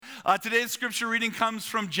Today's scripture reading comes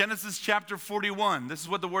from Genesis chapter 41. This is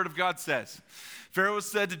what the Word of God says. Pharaoh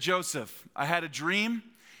said to Joseph, I had a dream,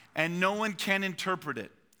 and no one can interpret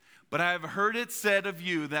it. But I have heard it said of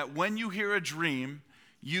you that when you hear a dream,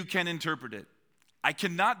 you can interpret it. I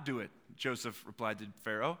cannot do it, Joseph replied to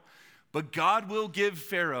Pharaoh, but God will give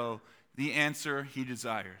Pharaoh the answer he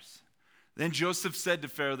desires. Then Joseph said to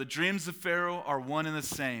Pharaoh, the dreams of Pharaoh are one and the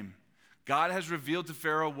same. God has revealed to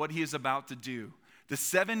Pharaoh what he is about to do. The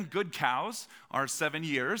 7 good cows are 7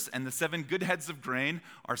 years, and the 7 good heads of grain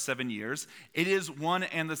are 7 years. It is one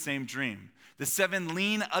and the same dream. The 7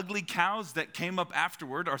 lean, ugly cows that came up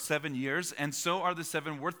afterward are 7 years, and so are the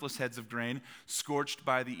 7 worthless heads of grain scorched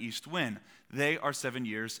by the east wind. They are 7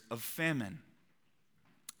 years of famine.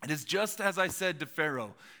 It is just as I said to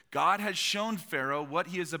Pharaoh. God has shown Pharaoh what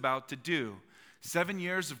he is about to do. 7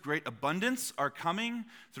 years of great abundance are coming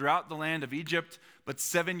throughout the land of Egypt, but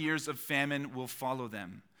 7 years of famine will follow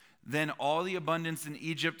them. Then all the abundance in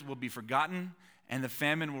Egypt will be forgotten, and the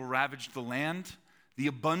famine will ravage the land. The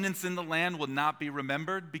abundance in the land will not be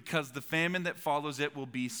remembered, because the famine that follows it will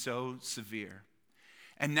be so severe.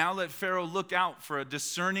 And now let Pharaoh look out for a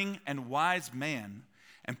discerning and wise man,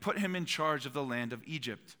 and put him in charge of the land of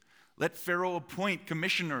Egypt. Let Pharaoh appoint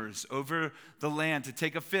commissioners over the land to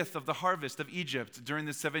take 1/5 of the harvest of Egypt during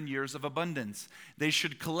the 7 years of abundance. They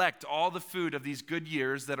should collect all the food of these good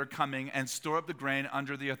years that are coming and store up the grain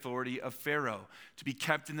under the authority of Pharaoh to be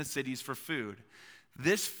kept in the cities for food.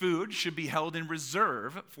 This food should be held in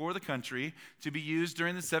reserve for the country to be used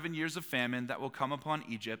during the 7 years of famine that will come upon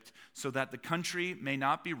Egypt, so that the country may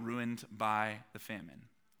not be ruined by the famine.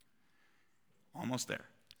 Almost there.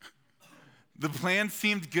 The plan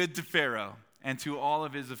seemed good to Pharaoh and to all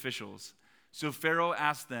of his officials. So Pharaoh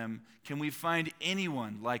asked them, can we find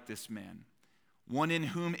anyone like this man, one in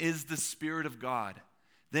whom is the Spirit of God?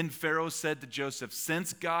 Then Pharaoh said to Joseph,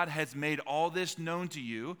 since God has made all this known to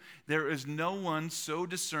you, there is no one so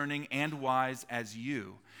discerning and wise as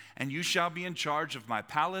you. And you shall be in charge of my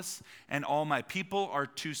palace, and all my people are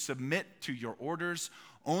to submit to your orders.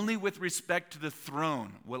 Only with respect to the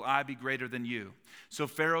throne will I be greater than you. So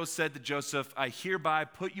Pharaoh said to Joseph, I hereby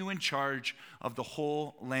put you in charge of the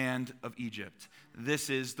whole land of Egypt.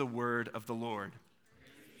 This is the word of the Lord.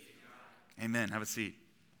 Amen. Have a seat.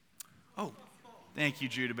 Oh, thank you,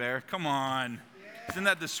 Judah Bear. Come on. Isn't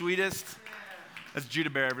that the sweetest? That's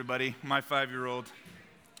Judah Bear, everybody, my 5-year-old.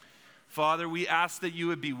 Father, we ask that you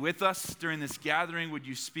would be with us during this gathering. Would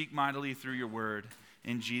you speak mightily through your word?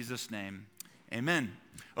 In Jesus' name, amen.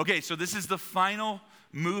 Okay, so this is the final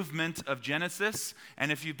movement of Genesis,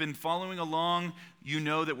 and if you've been following along, you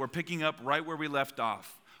know that we're picking up right where we left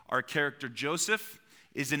off. Our character Joseph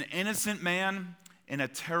is an innocent man in a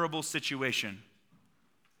terrible situation.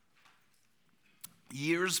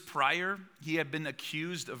 Years prior, he had been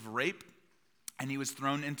accused of rape, and he was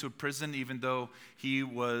thrown into prison even though he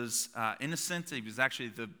was innocent. He was actually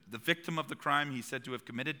the victim of the crime he's said to have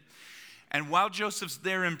committed. And while Joseph's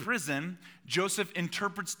there in prison, Joseph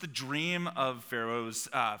interprets the dream of Pharaoh's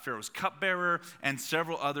cupbearer and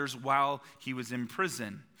several others while he was in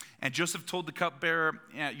prison. And Joseph told the cupbearer,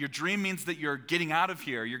 your dream means that you're getting out of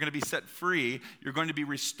here. You're going to be set free. You're going to be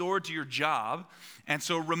restored to your job. And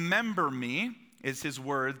so remember me, is his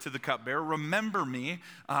word to the cupbearer. Remember me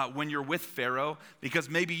when you're with Pharaoh, because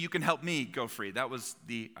maybe you can help me go free. That was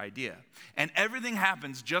the idea. And everything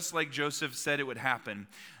happens just like Joseph said it would happen.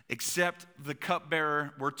 Except the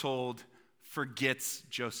cupbearer, we're told, forgets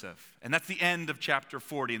Joseph. And that's the end of chapter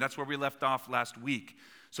 40. And that's where we left off last week.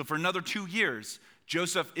 So for another 2 years,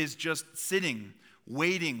 Joseph is just sitting,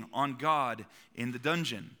 waiting on God in the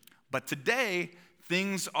dungeon. But today,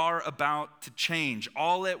 things are about to change.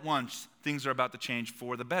 All at once, things are about to change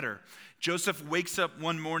for the better. Joseph wakes up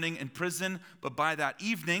one morning in prison, but by that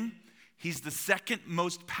evening, he's the second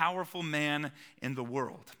most powerful man in the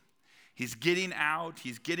world. He's getting out,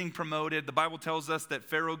 he's getting promoted. The Bible tells us that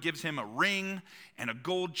Pharaoh gives him a ring and a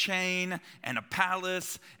gold chain and a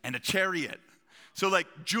palace and a chariot. So like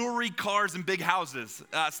jewelry, cars, and big houses.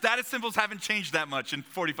 Status symbols haven't changed that much in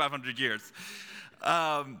 4,500 years.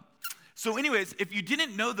 So anyways, if you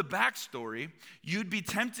didn't know the backstory, you'd be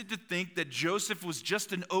tempted to think that Joseph was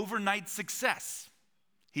just an overnight success.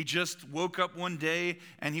 He just woke up one day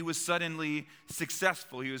and he was suddenly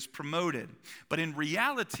successful. He was promoted. But in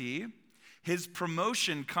reality, his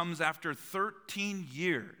promotion comes after 13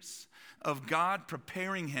 years of God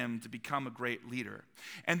preparing him to become a great leader.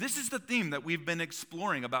 And this is the theme that we've been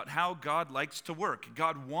exploring about how God likes to work.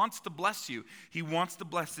 God wants to bless you. He wants to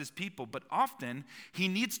bless his people, but often he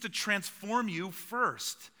needs to transform you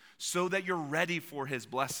first so that you're ready for his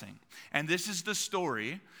blessing. And this is the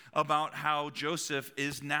story about how Joseph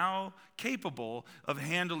is now capable of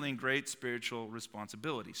handling great spiritual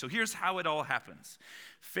responsibility. So here's how it all happens.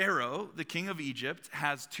 Pharaoh, the king of Egypt,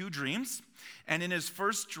 has 2 dreams. And in his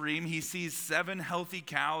first dream, he sees 7 healthy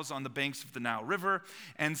cows on the banks of the Nile River.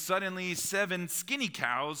 And suddenly 7 skinny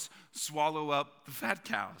cows swallow up the fat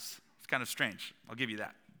cows. It's kind of strange. I'll give you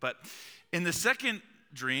that. But in the second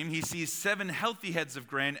dream, he sees 7 healthy heads of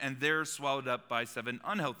grain, and they're swallowed up by 7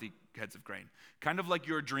 unhealthy heads of grain. Kind of like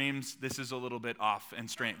your dreams, this is a little bit off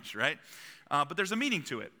and strange, right? But there's a meaning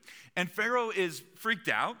to it. And Pharaoh is freaked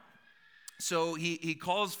out. So he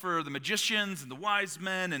calls for the magicians and the wise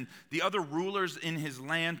men and the other rulers in his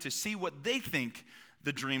land to see what they think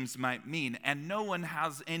the dreams might mean. And no one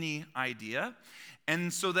has any idea.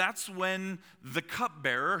 And so that's when the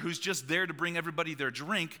cupbearer, who's just there to bring everybody their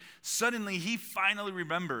drink, suddenly he finally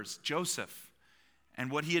remembers Joseph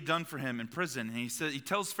and what he had done for him in prison. And he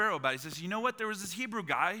tells Pharaoh about it. He says, you know what? There was this Hebrew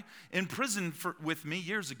guy in prison with me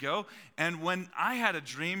years ago. And when I had a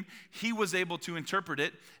dream, he was able to interpret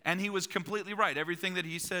it. And he was completely right. Everything that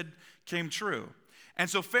he said came true. And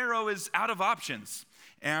so Pharaoh is out of options.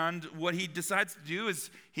 And what he decides to do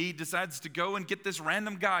is he decides to go and get this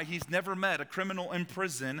random guy he's never met, a criminal in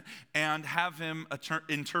prison, and have him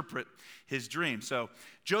interpret his dream. So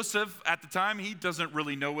Joseph, at the time, he doesn't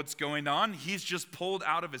really know what's going on. He's just pulled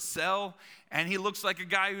out of his cell, and he looks like a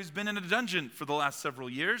guy who's been in a dungeon for the last several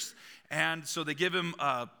years. And so they give him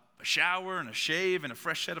a shower and a shave and a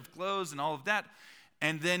fresh set of clothes and all of that.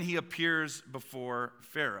 And then he appears before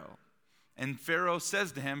Pharaoh. And Pharaoh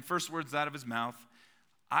says to him, first words out of his mouth,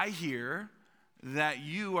 I hear that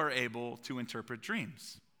you are able to interpret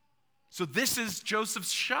dreams. So this is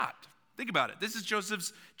Joseph's shot. Think about it. This is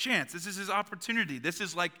Joseph's chance. This is his opportunity. This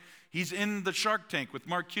is like he's in the Shark Tank with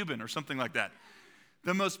Mark Cuban or something like that.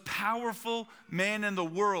 The most powerful man in the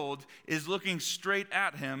world is looking straight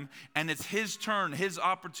at him, and it's his turn, his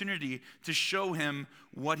opportunity to show him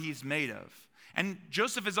what he's made of. And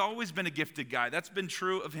Joseph has always been a gifted guy. That's been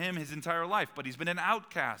true of him his entire life. But he's been an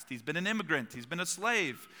outcast. He's been an immigrant. He's been a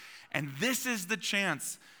slave. And this is the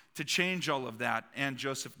chance to change all of that. And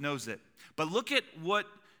Joseph knows it. But look at what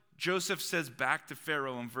Joseph says back to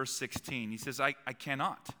Pharaoh in verse 16. He says, I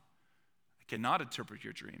cannot interpret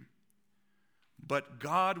your dream. But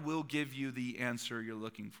God will give you the answer you're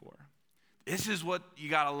looking for. This is what you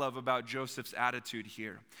gotta love about Joseph's attitude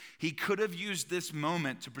here. He could have used this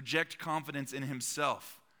moment to project confidence in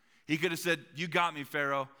himself. He could have said, you got me,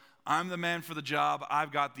 Pharaoh. I'm the man for the job.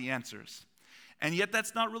 I've got the answers. And yet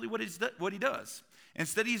that's not really what he does.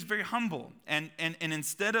 Instead, he's very humble. And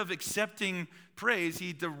instead of accepting praise,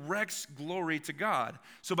 he directs glory to God.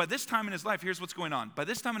 So by this time in his life, here's what's going on. By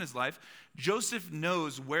this time in his life, Joseph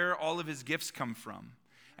knows where all of his gifts come from.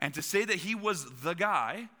 And to say that he was the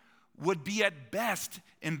guy would be at best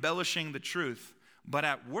embellishing the truth, but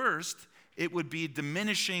at worst, it would be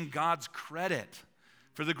diminishing God's credit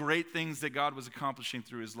for the great things that God was accomplishing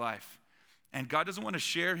through his life. And God doesn't want to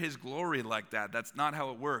share his glory like that. That's not how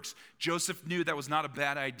it works. Joseph knew that was not a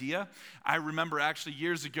bad idea. I remember actually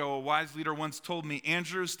years ago, a wise leader once told me,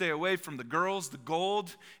 Andrew, stay away from the girls, the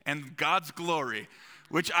gold, and God's glory.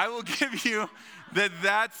 Which I will give you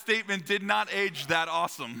that statement did not age that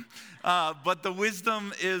awesome. But the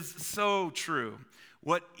wisdom is so true.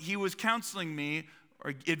 What he was counseling me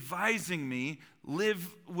or advising me,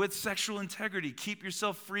 live with sexual integrity. Keep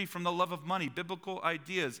yourself free from the love of money, biblical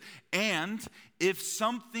ideas. And if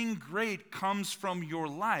something great comes from your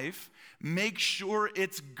life, make sure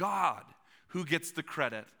it's God who gets the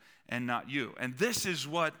credit and not you. And this is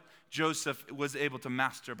what Joseph was able to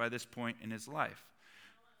master by this point in his life.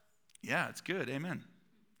 Yeah, it's good. Amen.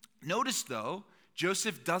 Notice, though,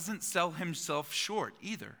 Joseph doesn't sell himself short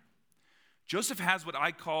either. Joseph has what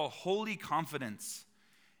I call holy confidence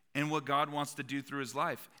in what God wants to do through his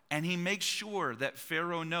life. And he makes sure that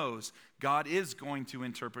Pharaoh knows God is going to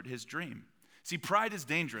interpret his dream. See, pride is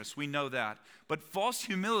dangerous. We know that. But false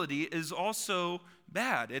humility is also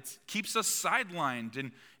bad. It keeps us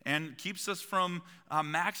sidelined and keeps us from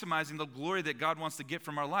maximizing the glory that God wants to get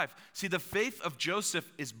from our life. See, the faith of Joseph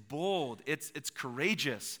is bold. It's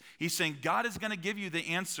courageous. He's saying, God is going to give you the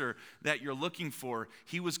answer that you're looking for.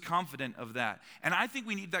 He was confident of that. And I think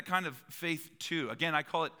we need that kind of faith too. Again, I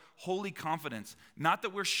call it holy confidence. Not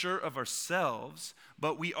that we're sure of ourselves,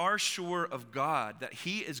 but we are sure of God, that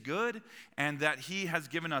he is good and that he has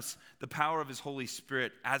given us the power of his Holy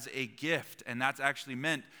Spirit as a gift. And that's actually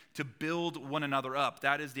meant to build one another up.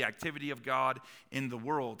 That is the activity of God in the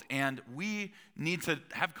world. And we need to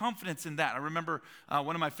have confidence in that. I remember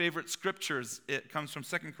one of my favorite scriptures. It comes from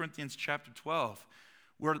 2 Corinthians chapter 12,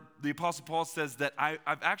 where the Apostle Paul says that I've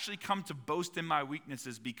actually come to boast in my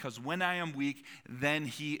weaknesses, because when I am weak, then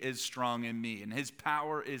he is strong in me. And his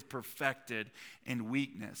power is perfected in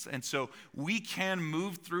weakness. And so we can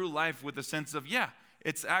move through life with a sense of,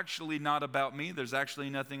 it's actually not about me. There's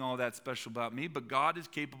actually nothing all that special about me, but God is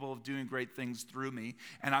capable of doing great things through me,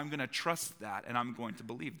 and I'm going to trust that, and I'm going to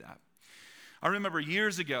believe that. I remember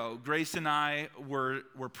years ago, Grace and I were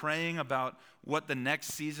praying about what the next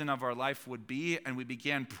season of our life would be, and we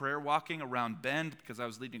began prayer walking around Bend because I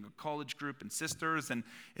was leading a college group and sisters, and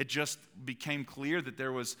it just became clear that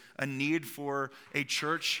there was a need for a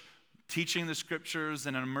church teaching the scriptures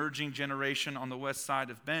and an emerging generation on the west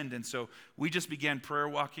side of Bend. And so we just began prayer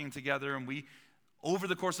walking together, and we, over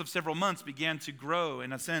the course of several months, began to grow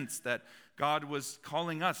in a sense that God was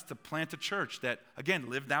calling us to plant a church that, again,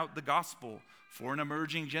 lived out the gospel for an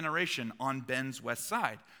emerging generation on Bend's west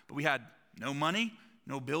side. But we had no money,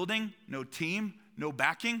 no building, no team, no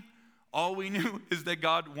backing. All we knew is that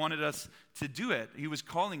God wanted us to do it. He was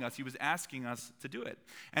calling us. He was asking us to do it.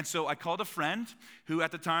 And so I called a friend who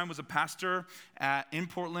at the time was a pastor in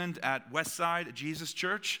Portland at Westside Jesus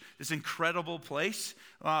Church, this incredible place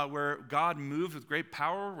where God moved with great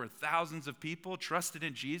power, where thousands of people trusted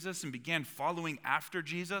in Jesus and began following after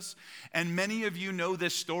Jesus. And many of you know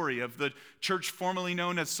this story of the church formerly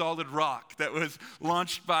known as Solid Rock that was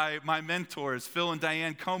launched by my mentors, Phil and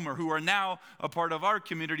Diane Comer, who are now a part of our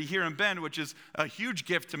community here in Bend, which is a huge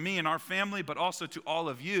gift to me and our family, but also to all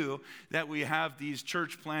of you, that we have these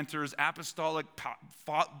church planters, apostolic,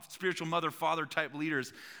 spiritual mother, father type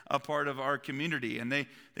leaders a part of our community. And they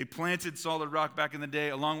planted Solid Rock back in the day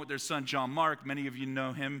along with their son, John Mark. Many of you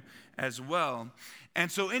know him as well.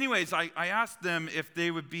 And so anyways, I asked them if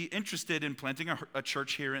they would be interested in planting a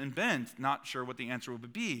church here in Bend. Not sure what the answer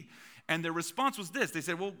would be. And their response was this. They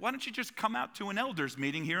said, well, why don't you just come out to an elders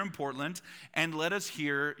meeting here in Portland and let us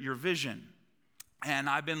hear your vision? And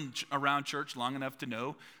I've been around church long enough to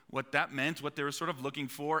know what that meant, what they were sort of looking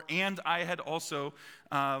for. And I had also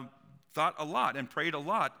thought a lot and prayed a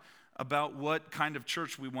lot about what kind of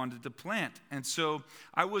church we wanted to plant. And so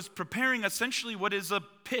I was preparing essentially what is a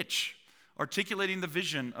pitch, articulating the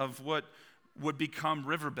vision of what would become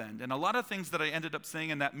Riverbend. And a lot of things that I ended up saying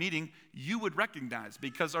in that meeting, you would recognize,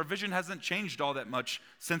 because our vision hasn't changed all that much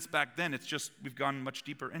since back then. It's just we've gone much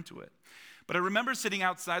deeper into it. But I remember sitting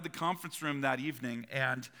outside the conference room that evening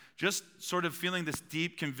and just sort of feeling this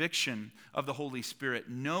deep conviction of the Holy Spirit,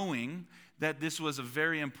 knowing that this was a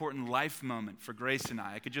very important life moment for Grace and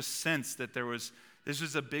I. I could just sense that this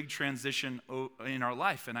was a big transition in our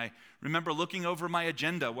life. And I remember looking over my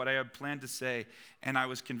agenda, what I had planned to say, and I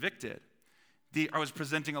was convicted. I was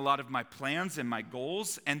presenting a lot of my plans and my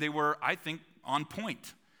goals, and they were, I think, on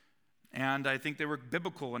point. And I think they were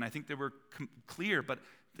biblical, and I think they were clear. But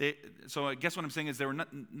so I guess what I'm saying is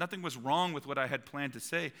nothing was wrong with what I had planned to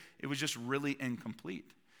say. It was just really incomplete.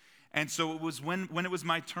 And so it was when it was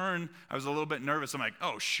my turn, I was a little bit nervous. I'm like,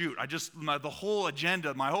 oh, shoot, the whole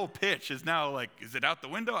agenda, my whole pitch is now like, is it out the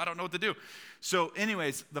window? I don't know what to do. So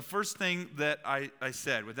anyways, the first thing that I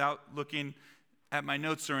said, without looking at my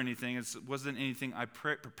notes or anything, it wasn't anything I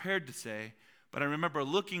prepared to say, but I remember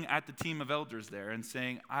looking at the team of elders there and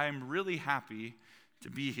saying, I'm really happy to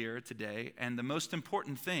be here today, and the most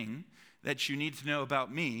important thing that you need to know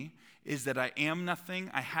about me is that I am nothing,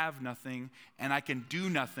 I have nothing, and I can do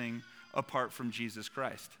nothing apart from Jesus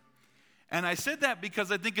Christ. And I said that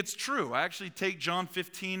because I think it's true. I actually take John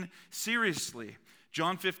 15 seriously.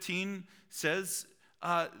 John 15 says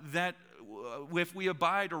that if we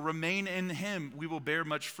abide or remain in him, we will bear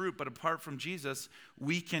much fruit, but apart from Jesus,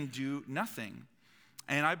 we can do nothing.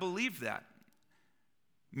 And I believe that.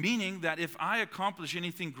 Meaning that if I accomplish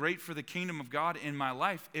anything great for the kingdom of God in my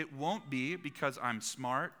life, it won't be because I'm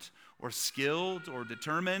smart or skilled or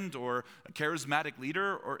determined or a charismatic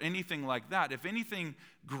leader or anything like that. If anything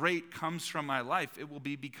great comes from my life, it will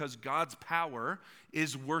be because God's power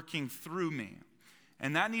is working through me.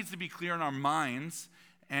 And that needs to be clear in our minds,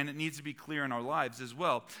 and it needs to be clear in our lives as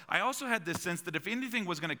well. I also had this sense that if anything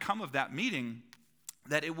was going to come of that meeting,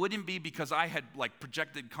 that it wouldn't be because I had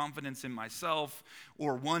projected confidence in myself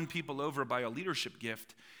or won people over by a leadership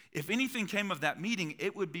gift. If anything came of that meeting,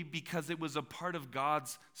 it would be because it was a part of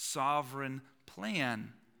God's sovereign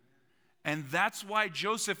plan. And that's why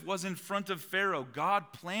Joseph was in front of Pharaoh.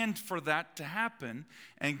 God planned for that to happen,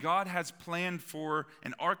 and God has planned for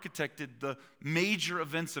and architected the major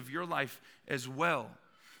events of your life as well.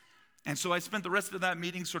 And so I spent the rest of that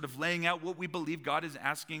meeting sort of laying out what we believe God is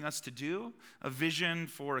asking us to do, a vision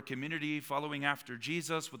for a community following after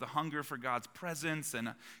Jesus with a hunger for God's presence and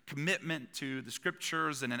a commitment to the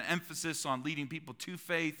scriptures and an emphasis on leading people to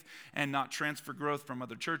faith and not transfer growth from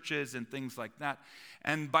other churches and things like that.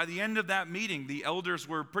 And by the end of that meeting, the elders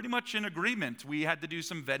were pretty much in agreement. We had to do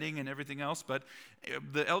some vetting and everything else, but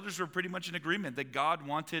the elders were pretty much in agreement that God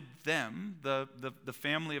wanted them, the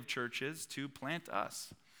family of churches, to plant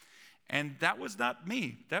us. And that was not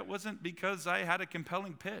me. That wasn't because I had a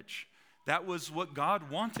compelling pitch. That was what God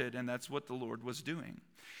wanted, and that's what the Lord was doing.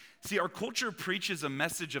 See, our culture preaches a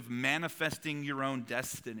message of manifesting your own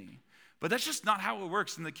destiny. But that's just not how it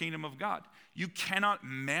works in the kingdom of God. You cannot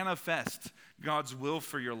manifest God's will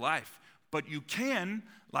for your life. But you can,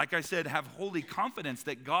 like I said, have holy confidence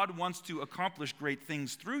that God wants to accomplish great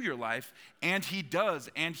things through your life, and He does,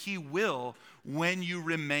 and He will when you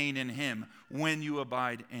remain in Him, when you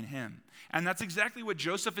abide in Him. And that's exactly what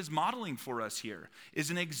Joseph is modeling for us here,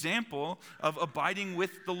 is an example of abiding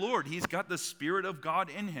with the Lord. He's got the Spirit of God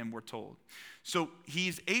in him, we're told. So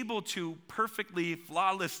he's able to perfectly,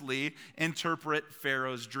 flawlessly interpret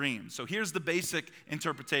Pharaoh's dreams. So here's the basic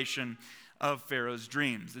interpretation of Pharaoh's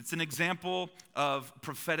dreams. It's an example of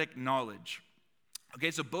prophetic knowledge. Okay,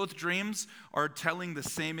 so both dreams are telling the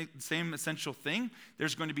same essential thing.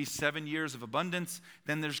 There's going to be 7 years of abundance.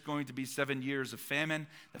 Then there's going to be 7 years of famine.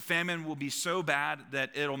 The famine will be so bad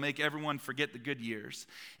that it'll make everyone forget the good years.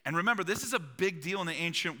 And remember, this is a big deal in the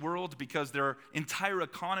ancient world because their entire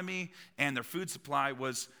economy and their food supply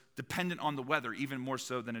was dependent on the weather, even more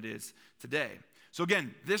so than it is today. So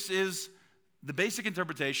again, this is the basic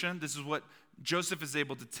interpretation. This is what Joseph is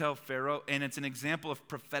able to tell Pharaoh, and it's an example of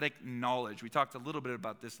prophetic knowledge. We talked a little bit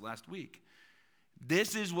about this last week.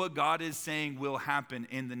 This is what God is saying will happen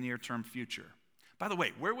in the near-term future. By the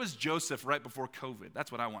way, where was Joseph right before COVID?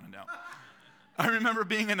 That's what I want to know. I remember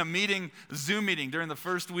being in a meeting, a Zoom meeting, during the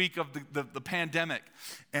first week of the pandemic,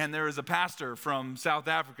 and there was a pastor from South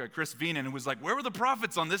Africa, Chris Veenan, who was like, where were the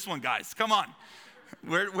prophets on this one, guys? Come on.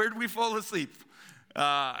 Where did we fall asleep?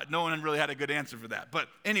 No one really had a good answer for that. But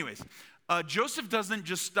anyways, Joseph doesn't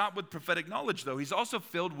just stop with prophetic knowledge, though. He's also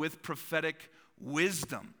filled with prophetic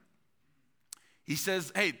wisdom. He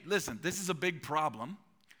says, hey, listen, this is a big problem,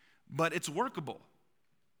 but it's workable.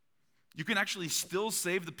 You can actually still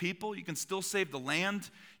save the people. You can still save the land.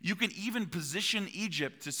 You can even position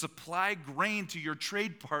Egypt to supply grain to your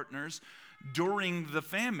trade partners during the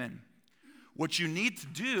famine. What you need to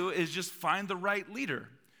do is just find the right leader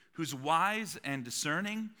who's wise and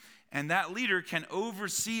discerning, and that leader can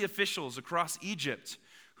oversee officials across Egypt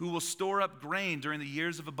who will store up grain during the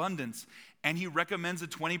years of abundance. And he recommends a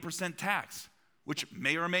 20% tax, which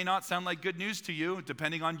may or may not sound like good news to you,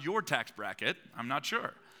 depending on your tax bracket. I'm not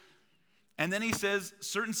sure. And then he says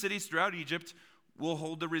certain cities throughout Egypt will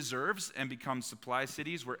hold the reserves and become supply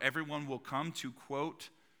cities where everyone will come to, quote,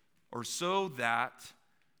 or so that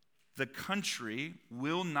the country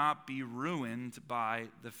will not be ruined by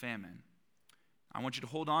the famine. I want you to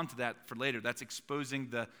hold on to that for later. That's exposing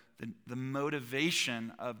the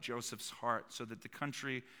motivation of Joseph's heart so that the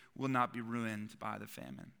country will not be ruined by the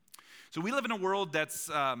famine. So we live in a world that's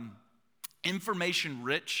information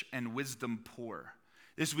rich and wisdom poor.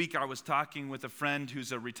 This week I was talking with a friend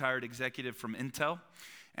who's a retired executive from Intel,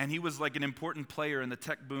 and he was like an important player in the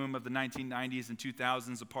tech boom of the 1990s and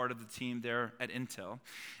 2000s, a part of the team there at Intel.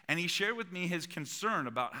 And he shared with me his concern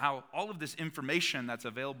about how all of this information that's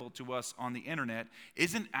available to us on the internet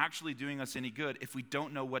isn't actually doing us any good if we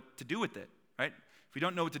don't know what to do with it, right? If we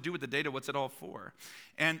don't know what to do with the data, what's it all for?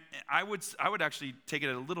 And I would actually take it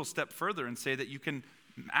a little step further and say that you can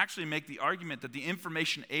actually make the argument that the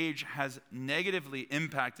information age has negatively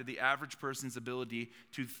impacted the average person's ability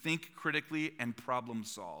to think critically and problem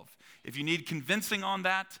solve. If you need convincing on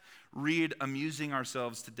that, read Amusing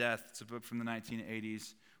Ourselves to Death. It's a book from the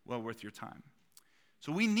 1980s, well worth your time.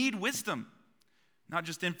 So we need wisdom, not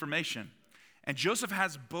just information. And Joseph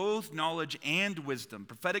has both knowledge and wisdom.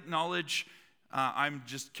 Prophetic knowledge, I'm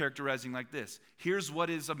just characterizing like this. Here's what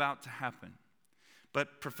is about to happen.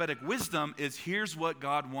 But prophetic wisdom is here's what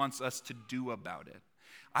God wants us to do about it.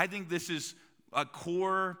 I think this is a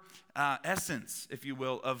core essence, if you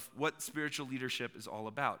will, of what spiritual leadership is all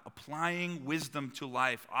about. Applying wisdom to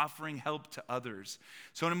life, offering help to others.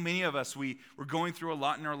 So many of us, we're going through a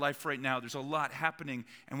lot in our life right now. There's a lot happening,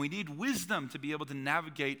 and we need wisdom to be able to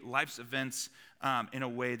navigate life's events in a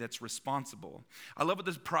way that's responsible. I love what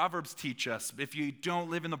the Proverbs teach us. If you don't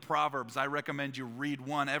live in the Proverbs, I recommend you read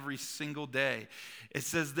one every single day. It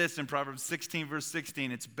says this in Proverbs 16, verse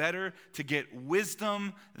 16, it's better to get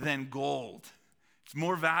wisdom than gold. It's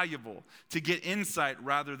more valuable to get insight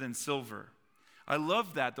rather than silver. I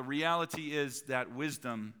love that. The reality is that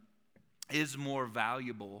wisdom is more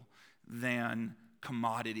valuable than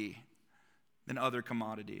commodity, than other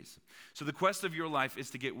commodities. So the quest of your life is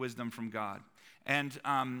to get wisdom from God. And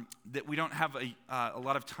that we don't have a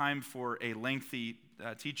lot of time for a lengthy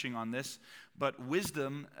teaching on this, but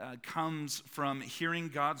wisdom comes from hearing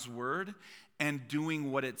God's word and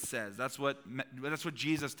doing what it says. That's what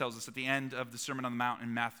Jesus tells us at the end of the Sermon on the Mount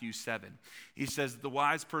in Matthew 7. He says, the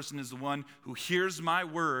wise person is the one who hears my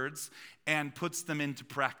words and puts them into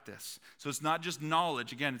practice. So it's not just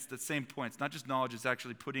knowledge. Again, it's the same point. It's not just knowledge. It's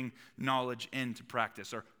actually putting knowledge into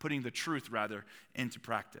practice, or putting the truth, rather, into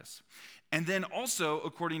practice. And then also,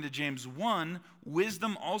 according to James 1,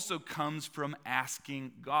 wisdom also comes from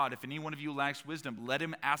asking God. If any one of you lacks wisdom, let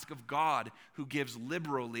him ask of God, who gives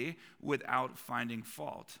liberally without finding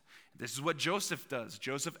fault. This is what Joseph does.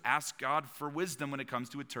 Joseph asks God for wisdom when it comes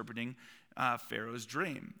to interpreting Pharaoh's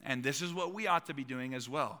dream. And this is what we ought to be doing as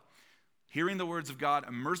well. Hearing the words of God,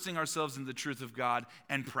 immersing ourselves in the truth of God,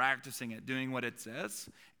 and practicing it, doing what it says,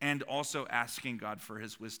 and also asking God for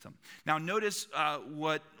his wisdom. Now notice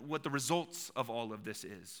what the results of all of this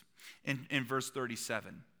is in verse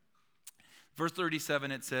 37. Verse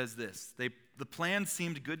 37, it says this: the plan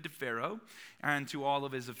seemed good to Pharaoh and to all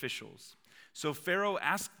of his officials. So Pharaoh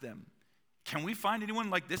asked them, can we find anyone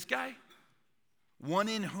like this guy? One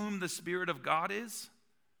in whom the Spirit of God is?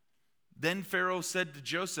 Then Pharaoh said to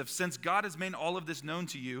Joseph, since God has made all of this known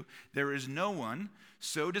to you, there is no one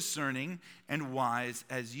so discerning and wise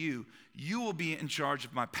as you. You will be in charge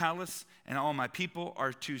of my palace, and all my people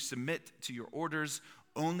are to submit to your orders.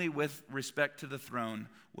 Only with respect to the throne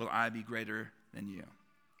will I be greater than you.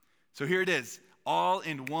 So here it is. All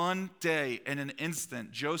in one day, in an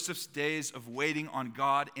instant, Joseph's days of waiting on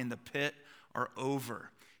God in the pit are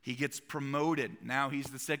over. He gets promoted. Now he's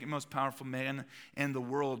the second most powerful man in the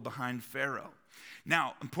world behind Pharaoh.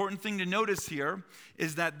 Now, important thing to notice here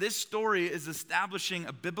is that this story is establishing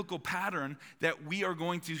a biblical pattern that we are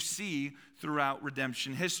going to see throughout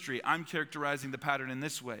redemption history. I'm characterizing the pattern in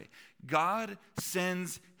this way. God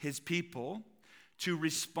sends his people to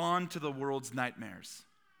respond to the world's nightmares.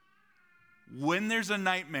 When there's a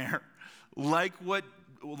nightmare, like what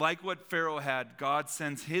Pharaoh had, God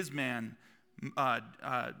sends his man,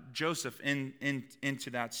 Joseph, into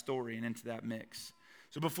that story and into that mix.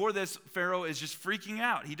 So before this, Pharaoh is just freaking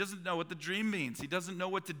out. He doesn't know what the dream means. He doesn't know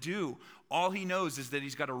what to do. All he knows is that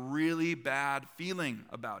he's got a really bad feeling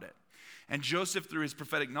about it. And Joseph, through his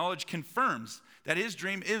prophetic knowledge, confirms that his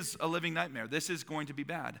dream is a living nightmare. This is going to be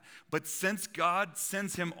bad. But since God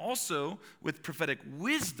sends him also with prophetic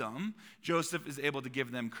wisdom, Joseph is able to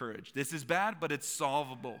give them courage. This is bad, but it's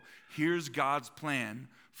solvable. Here's God's plan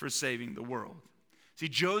for saving the world. See,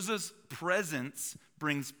 Joseph's presence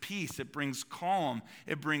brings peace. It brings calm.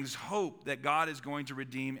 It brings hope that God is going to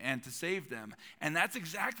redeem and to save them. And that's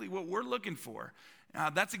exactly what we're looking for.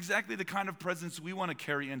 That's exactly the kind of presence we want to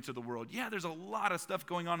carry into the world. Yeah, there's a lot of stuff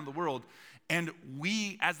going on in the world, and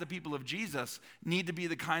we, as the people of Jesus, need to be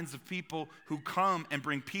the kinds of people who come and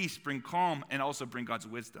bring peace, bring calm, and also bring God's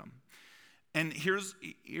wisdom. And here's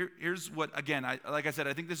what, again, like I said,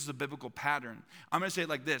 I think this is a biblical pattern. I'm going to say it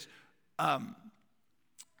like this.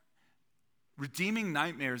 Redeeming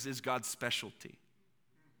nightmares is God's specialty.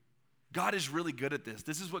 God is really good at this.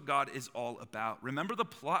 This is what God is all about. Remember the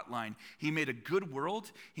plot line. He made a good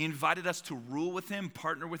world. He invited us to rule with him,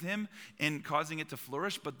 partner with him in causing it to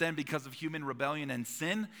flourish. But then because of human rebellion and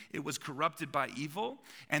sin, it was corrupted by evil.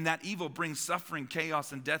 And that evil brings suffering,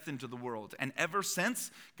 chaos, and death into the world. And ever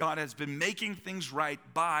since, God has been making things right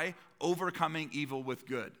by overcoming evil with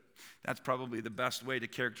good. That's probably the best way to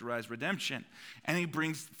characterize redemption. And he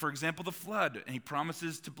brings, for example, the flood, and he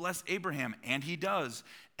promises to bless Abraham, and he does.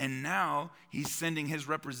 And now he's sending his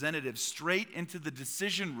representatives straight into the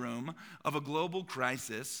decision room of a global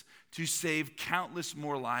crisis to save countless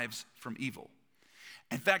more lives from evil.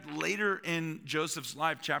 In fact, later in Joseph's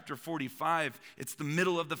life, chapter 45, it's the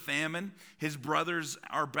middle of the famine. His brothers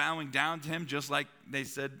are bowing down to him, just like they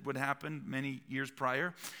said would happen many years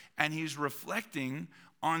prior. And he's reflecting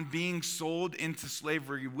on being sold into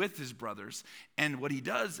slavery with his brothers. And what he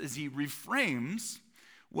does is he reframes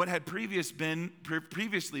what had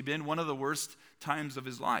previously been one of the worst times of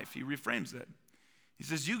his life. He reframes it. He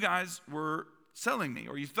says, you guys were selling me,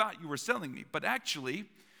 or you thought you were selling me, but actually,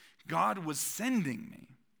 God was sending me.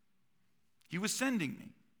 He was sending me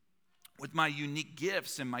with my unique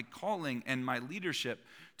gifts and my calling and my leadership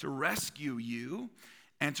to rescue you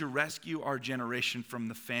and to rescue our generation from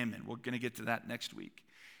the famine. We're going to get to that next week.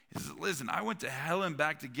 He says, listen, I went to hell and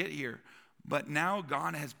back to get here, but now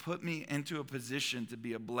God has put me into a position to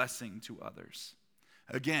be a blessing to others.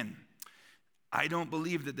 Again, I don't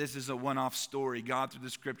believe that this is a one-off story. God, through the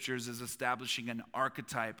scriptures, is establishing an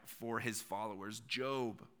archetype for his followers.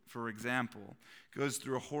 Job, for example, goes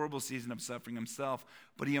through a horrible season of suffering himself,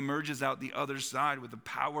 but he emerges out the other side with a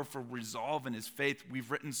powerful resolve in his faith. We've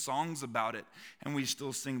written songs about it, and we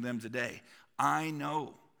still sing them today. I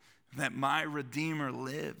know that my Redeemer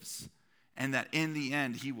lives, and that in the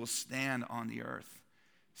end, he will stand on the earth.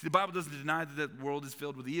 See, the Bible doesn't deny that the world is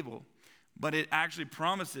filled with evil, but it actually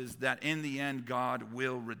promises that in the end, God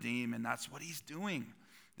will redeem, and that's what he's doing.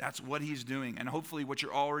 That's what he's doing. And hopefully what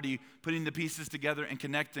you're already putting the pieces together and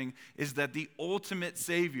connecting is that the ultimate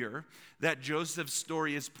Savior that Joseph's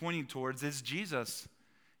story is pointing towards is Jesus.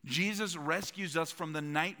 Jesus rescues us from the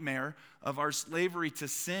nightmare of our slavery to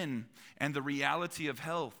sin and the reality of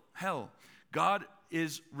hell. God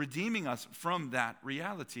is redeeming us from that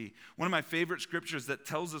reality. One of my favorite scriptures that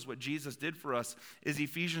tells us what Jesus did for us is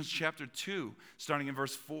Ephesians chapter 2, starting in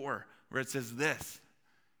verse 4, where it says this: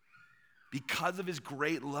 because of his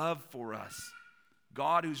great love for us,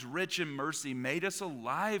 God, who's rich in mercy, made us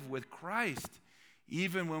alive with Christ,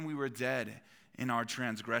 even when we were dead in our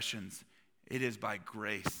transgressions. It is by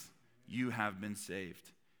grace you have been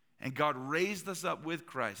saved. And God raised us up with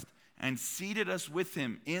Christ and seated us with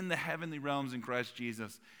him in the heavenly realms in Christ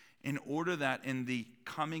Jesus, in order that in the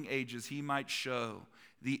coming ages he might show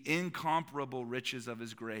the incomparable riches of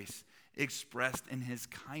his grace expressed in his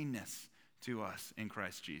kindness to us in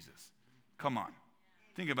Christ Jesus. Come on,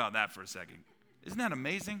 think about that for a second. Isn't that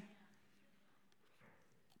amazing?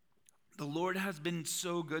 The Lord has been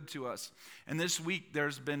so good to us. And this week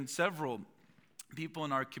there's been several people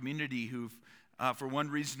in our community who've for one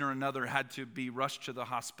reason or another, had to be rushed to the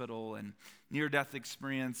hospital, and near-death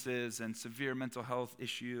experiences and severe mental health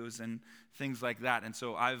issues and things like that. And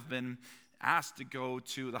so I've been asked to go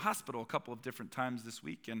to the hospital a couple of different times this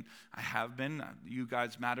week, and I have been. You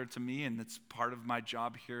guys matter to me, and it's part of my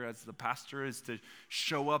job here as the pastor is to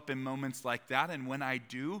show up in moments like that. And when I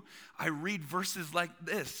do, I read verses like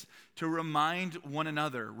this to remind one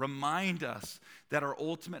another, remind us that our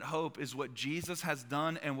ultimate hope is what Jesus has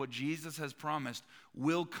done and what Jesus has promised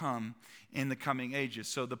will come in the coming ages.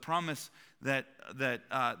 So the promise that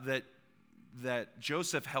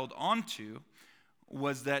Joseph held on to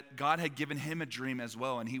was that God had given him a dream as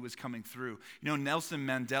well, and he was coming through. You know, Nelson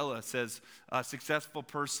Mandela says a successful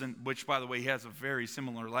person, which, by the way, he has a very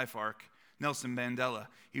similar life arc. Nelson Mandela,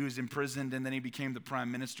 he was imprisoned, and then he became the prime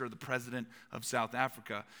minister, the president of South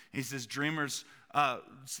Africa. He says dreamers,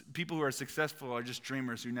 people who are successful are just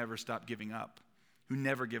dreamers who never stop giving up, who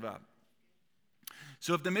never give up.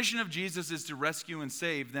 So if the mission of Jesus is to rescue and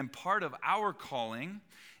save, then part of our calling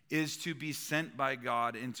is to be sent by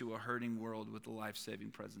God into a hurting world with the life-saving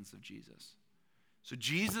presence of Jesus. So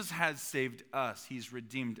Jesus has saved us. He's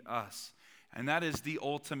redeemed us. And that is the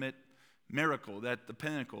ultimate miracle, that the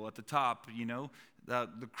pinnacle at the top, you know, the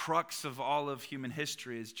crux of all of human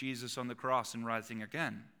history is Jesus on the cross and rising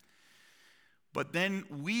again. But then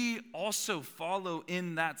we also follow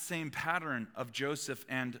in that same pattern of Joseph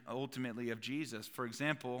and ultimately of Jesus. For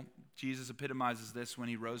example, Jesus epitomizes this when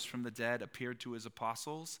he rose from the dead, appeared to his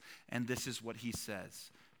apostles, and this is what he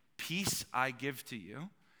says: "Peace I give to you.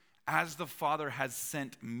 As the Father has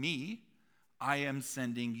sent me, I am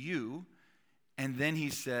sending you." And then he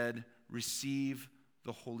said, "Receive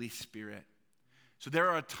the Holy Spirit." So there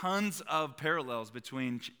are tons of parallels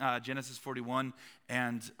between Genesis 41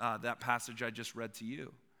 and that passage I just read to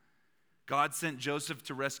you. God sent Joseph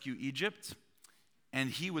to rescue Egypt,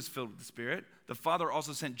 and he was filled with the Spirit. The Father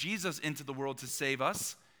also sent Jesus into the world to save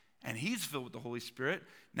us, and he's filled with the Holy Spirit.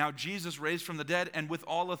 Now Jesus raised from the dead, and with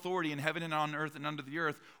all authority in heaven and on earth and under the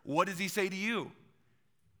earth, what does he say to you?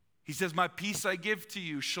 He says, "My peace I give to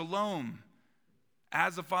you, shalom.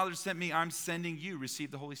 As the Father sent me, I'm sending you.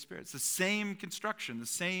 Receive the Holy Spirit." It's the same construction, the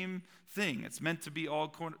same thing. It's meant to be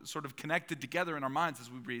all sort of connected together in our minds as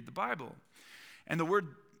we read the Bible. And the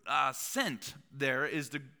word sent there is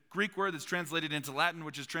the Greek word that's translated into Latin,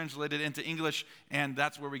 which is translated into English, and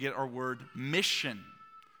that's where we get our word mission.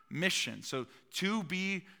 Mission. So to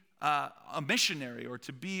be a missionary or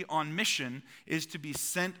to be on mission is to be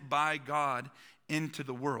sent by God into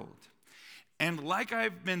the world. And like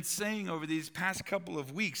I've been saying over these past couple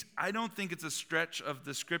of weeks, I don't think it's a stretch of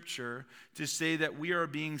the scripture to say that we are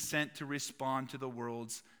being sent to respond to the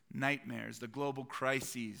world's nightmares, the global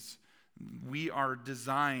crises. We are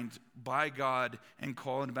designed by God and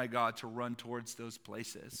called by God to run towards those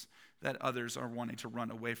places that others are wanting to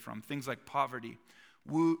run away from. Things like poverty,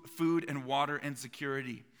 food and water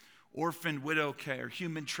insecurity, orphan widow care,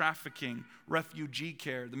 human trafficking, refugee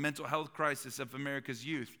care, the mental health crisis of America's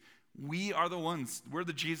youth. We are the ones, we're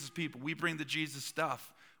the Jesus people. We bring the Jesus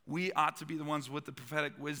stuff. We ought to be the ones with the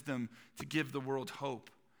prophetic wisdom to give the world hope.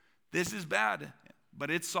 This is bad, but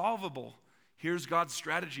it's solvable. Here's God's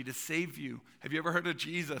strategy to save you. Have you ever heard of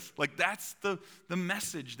Jesus? Like, that's the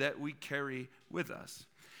message that we carry with us.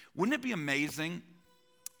 Wouldn't it be amazing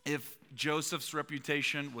if Joseph's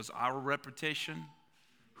reputation was our reputation?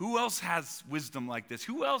 Who else has wisdom like this?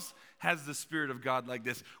 Who else has the Spirit of God like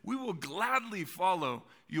this? We will gladly follow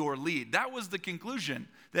your lead. That was the conclusion,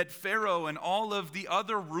 that Pharaoh and all of the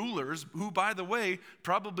other rulers, who, by the way,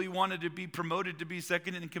 probably wanted to be promoted to be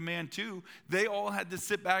second in command too, they all had to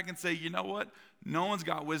sit back and say, you know what? No one's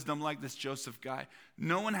got wisdom like this Joseph guy.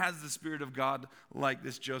 No one has the Spirit of God like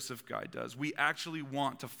this Joseph guy does. We actually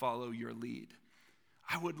want to follow your lead.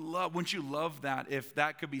 Wouldn't you love that if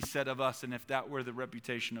that could be said of us and if that were the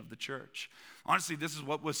reputation of the church? Honestly, this is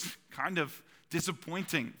what was kind of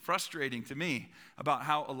disappointing, frustrating to me about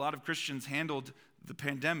how a lot of Christians handled the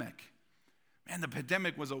pandemic. Man, the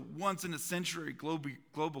pandemic was a once-in-a-century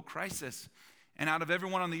global crisis. And out of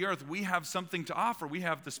everyone on the earth, we have something to offer. We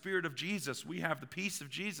have the Spirit of Jesus. We have the peace of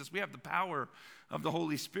Jesus. We have the power of the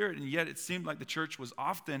Holy Spirit. And yet it seemed like the church was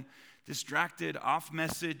often distracted, off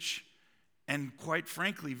message, and quite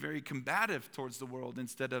frankly, very combative towards the world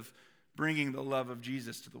instead of bringing the love of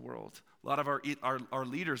Jesus to the world. A lot of our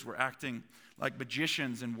leaders were acting like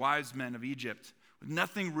magicians and wise men of Egypt, with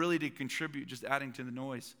nothing really to contribute, just adding to the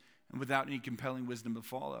noise, and without any compelling wisdom to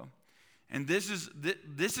follow. And this is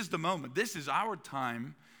the moment. This is our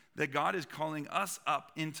time that God is calling us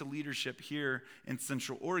up into leadership here in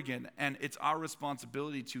Central Oregon. And it's our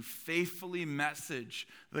responsibility to faithfully message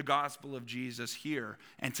the gospel of Jesus here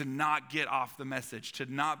and to not get off the message,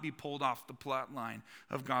 to not be pulled off the plot line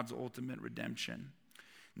of God's ultimate redemption.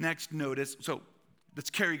 Next, notice, so let's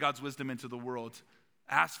carry God's wisdom into the world.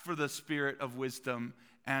 Ask for the spirit of wisdom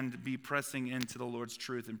and be pressing into the Lord's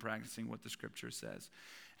truth and practicing what the scripture says.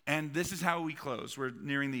 And this is how we close. We're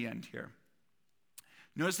nearing the end here.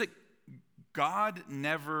 Notice that God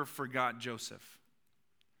never forgot Joseph.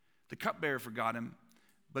 The cupbearer forgot him,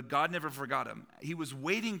 but God never forgot him. He was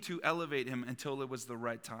waiting to elevate him until it was the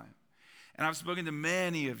right time. And I've spoken to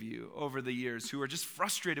many of you over the years who are just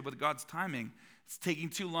frustrated with God's timing. It's taking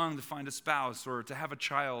too long to find a spouse or to have a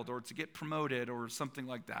child or to get promoted or something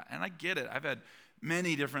like that. And I get it. I've had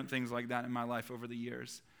many different things like that in my life over the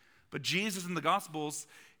years. But Jesus in the Gospels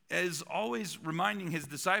is always reminding his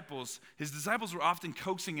disciples were often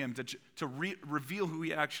coaxing him to reveal who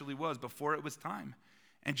he actually was before it was time.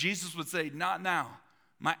 And Jesus would say, not now.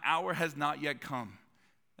 My hour has not yet come.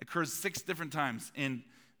 It occurs 6 different times in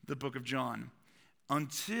the book of John.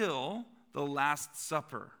 Until the Last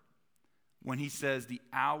Supper, when he says, the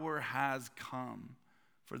hour has come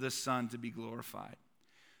for the Son to be glorified.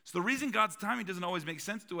 So the reason God's timing doesn't always make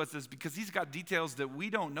sense to us is because he's got details that we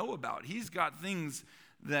don't know about. He's got things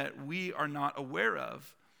that we are not aware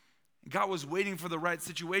of. God was waiting for the right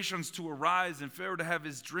situations to arise and Pharaoh to have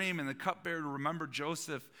his dream and the cupbearer to remember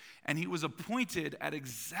Joseph. And he was appointed at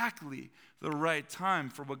exactly the right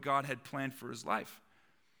time for what God had planned for his life.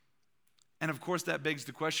 And of course, that begs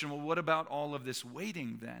the question, well, what about all of this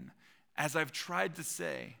waiting then? As I've tried to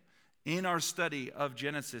say in our study of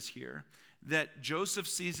Genesis here, that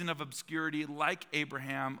Joseph's season of obscurity, like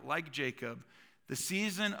Abraham, like Jacob, the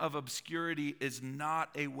season of obscurity is not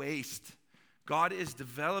a waste. God is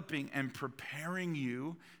developing and preparing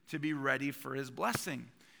you to be ready for his blessing.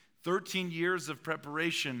 13 years of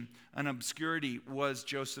preparation and obscurity was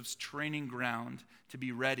Joseph's training ground to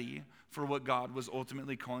be ready for what God was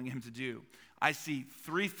ultimately calling him to do. I see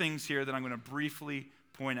 3 things here that I'm going to briefly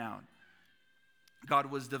point out. God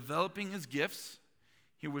was developing his gifts,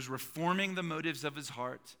 he was reforming the motives of his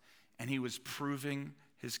heart, and he was proving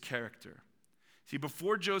his character. See,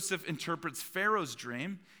 before Joseph interprets Pharaoh's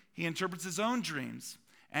dream, he interprets his own dreams,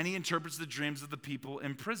 and he interprets the dreams of the people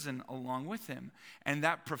in prison along with him. And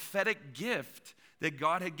that prophetic gift that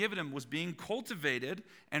God had given him was being cultivated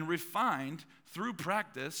and refined through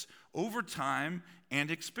practice over time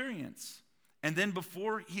and experience. And then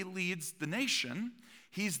before he leads the nation,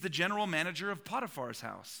 he's the general manager of Potiphar's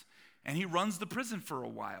house, and he runs the prison for a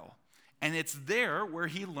while. And it's there where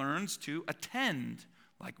he learns to attend,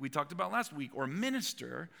 like we talked about last week, or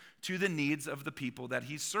minister to the needs of the people that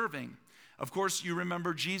he's serving. Of course, you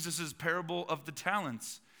remember Jesus' parable of the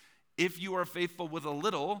talents. If you are faithful with a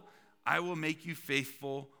little, I will make you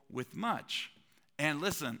faithful with much. And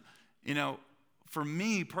listen, for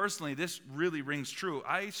me personally, this really rings true.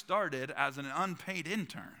 I started as an unpaid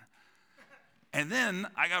intern. And then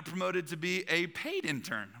I got promoted to be a paid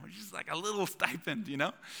intern, which is like a little stipend,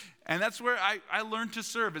 And that's where I learned to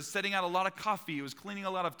serve. It was setting out a lot of coffee. It was cleaning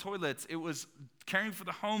a lot of toilets. It was caring for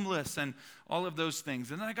the homeless and all of those things.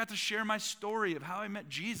 And then I got to share my story of how I met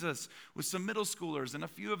Jesus with some middle schoolers. And a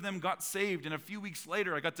few of them got saved. And a few weeks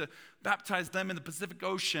later, I got to baptize them in the Pacific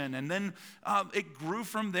Ocean. And then it grew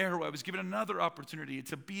from there, where I was given another opportunity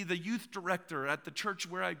to be the youth director at the church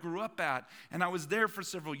where I grew up at. And I was there for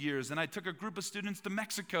several years. And I took a group of students to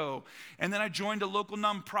Mexico. And then I joined a local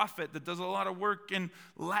nonprofit that does a lot of work in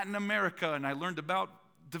Latin America. And I learned about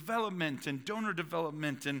development and donor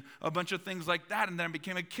development and a bunch of things like that. And then I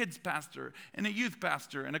became a kids pastor and a youth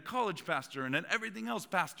pastor and a college pastor and an everything else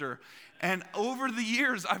pastor. And over the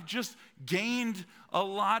years, I've just gained a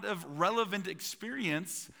lot of relevant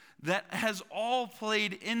experience that has all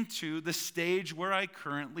played into the stage where I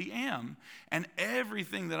currently am. And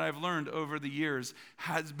everything that I've learned over the years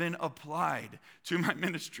has been applied to my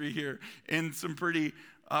ministry here in some pretty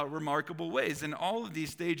remarkable ways. And all of these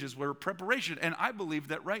stages were preparation. And I believe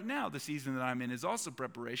that right now, the season that I'm in is also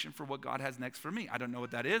preparation for what God has next for me. I don't know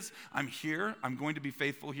what that is. I'm here. I'm going to be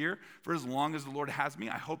faithful here for as long as the Lord has me.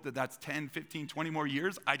 I hope that that's 10, 15, 20 more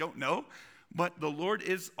years. I don't know. But the Lord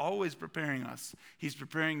is always preparing us. He's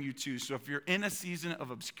preparing you too. So if you're in a season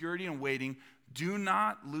of obscurity and waiting, do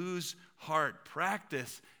not lose heart.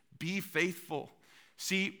 Practice. Be faithful.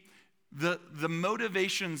 See, the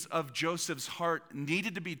motivations of Joseph's heart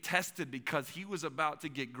needed to be tested because he was about to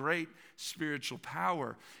get great spiritual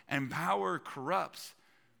power, and power corrupts.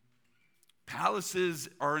 Palaces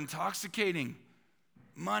are intoxicating.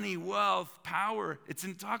 Money, wealth, power, it's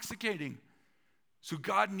intoxicating. So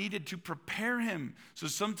God needed to prepare him. So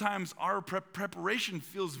sometimes our preparation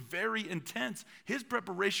feels very intense. His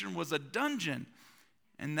preparation was a dungeon,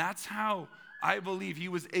 and that's how I believe he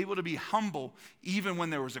was able to be humble even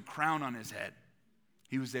when there was a crown on his head.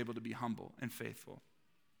 He was able to be humble and faithful.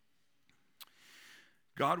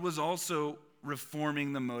 God was also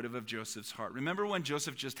reforming the motive of Joseph's heart. Remember when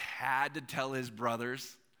Joseph just had to tell his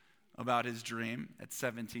brothers about his dream at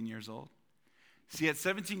 17 years old? See, at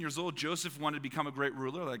 17 years old, Joseph wanted to become a great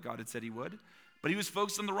ruler like God had said he would, but he was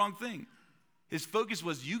focused on the wrong thing. His focus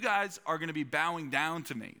was, you guys are going to be bowing down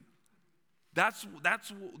to me. That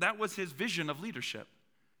was his vision of leadership.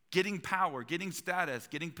 Getting power, getting status,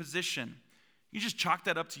 getting position. You just chalk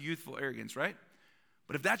that up to youthful arrogance, right?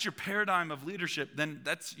 But if that's your paradigm of leadership, then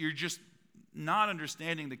you're just not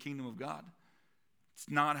understanding the kingdom of God. It's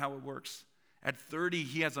not how it works. At 30,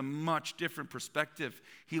 he has a much different perspective.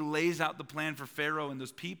 He lays out the plan for Pharaoh and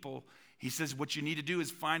those people. He says, what you need to do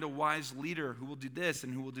is find a wise leader who will do this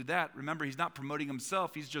and who will do that. Remember, he's not promoting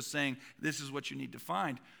himself. He's just saying, this is what you need to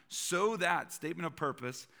find. So that, statement of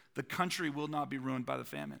purpose, the country will not be ruined by the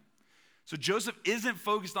famine. So Joseph isn't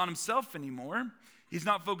focused on himself anymore. He's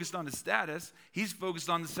not focused on his status. He's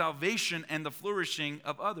focused on the salvation and the flourishing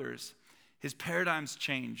of others. His paradigm's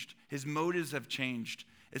changed. His motives have changed.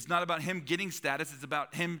 It's not about him getting status. It's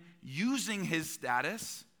about him using his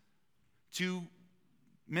status to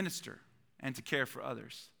minister and to care for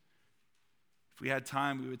others. If we had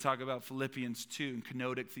time, we would talk about Philippians 2 and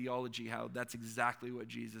kenotic theology, how that's exactly what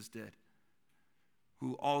Jesus did.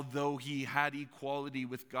 Who, although he had equality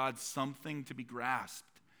with God, something to be grasped,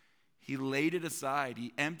 he laid it aside.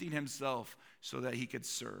 He emptied himself so that he could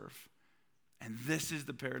serve. And this is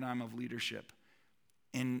the paradigm of leadership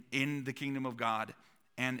in the kingdom of God.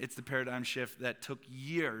 And it's the paradigm shift that took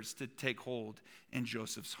years to take hold in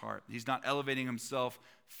Joseph's heart. He's not elevating himself.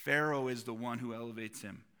 Pharaoh is the one who elevates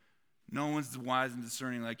him. No one's wise and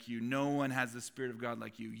discerning like you. No one has the Spirit of God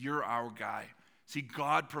like you. You're our guy. See,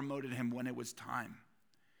 God promoted him when it was time.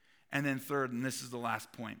 And then third, and this is the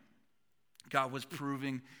last point, God was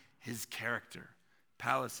proving his character.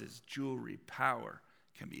 Palaces, jewelry, power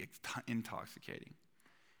can be intoxicating.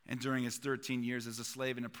 And during his 13 years as a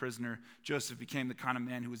slave and a prisoner, Joseph became the kind of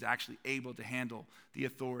man who was actually able to handle the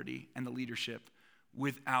authority and the leadership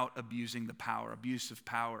without abusing the power. Abuse of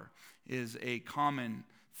power is a common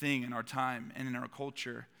thing in our time and in our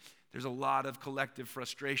culture. There's a lot of collective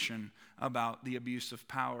frustration about the abuse of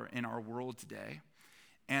power in our world today.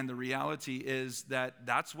 And the reality is that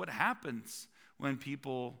that's what happens when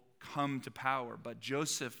people come to power. But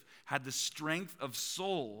Joseph had the strength of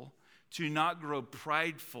soul to not grow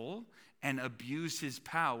prideful and abuse his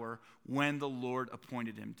power when the Lord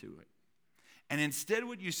appointed him to it. And instead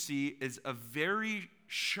what you see is a very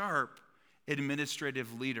sharp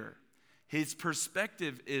administrative leader. His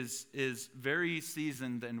perspective is very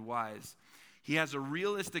seasoned and wise. He has a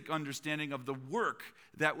realistic understanding of the work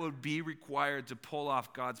that would be required to pull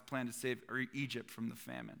off God's plan to save Egypt from the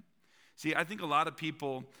famine. See, I think a lot of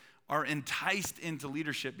people are enticed into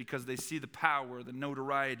leadership because they see the power, the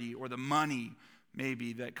notoriety, or the money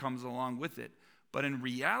maybe that comes along with it. But in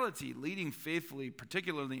reality, leading faithfully,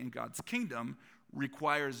 particularly in God's kingdom,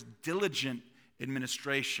 requires diligent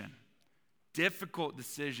administration, difficult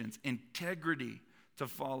decisions, integrity to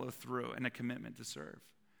follow through, and a commitment to serve.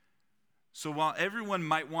 So while everyone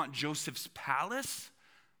might want Joseph's palace,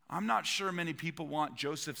 I'm not sure many people want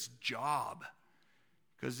Joseph's job,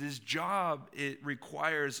 because his job, it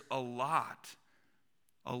requires a lot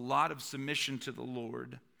of submission to the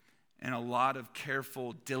Lord and a lot of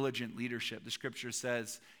careful, diligent leadership. The scripture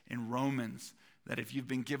says in Romans that if you've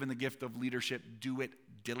been given the gift of leadership, do it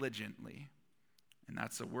diligently. And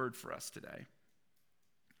that's a word for us today.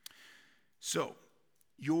 So,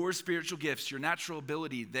 your spiritual gifts, your natural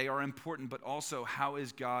ability, they are important, but also how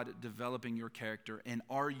is God developing your character, and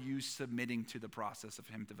are you submitting to the process of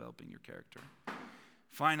him developing your character?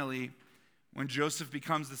 Finally, when Joseph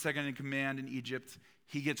becomes the second in command in Egypt,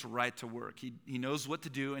 he gets right to work. He knows what to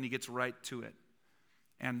do, and he gets right to it.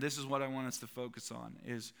 And this is what I want us to focus on,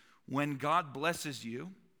 is when God blesses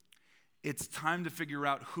you, it's time to figure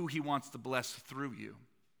out who he wants to bless through you.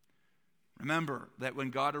 Remember that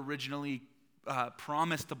when God originally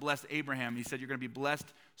promised to bless Abraham, he said, you're going to be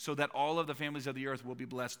blessed so that all of the families of the earth will be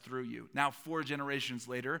blessed through you. Now, 4 generations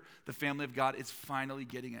later, the family of God is finally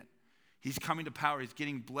getting it. He's coming to power. He's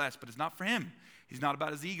getting blessed, but it's not for him. He's not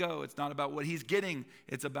about his ego. It's not about what he's getting.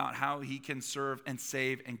 It's about how he can serve and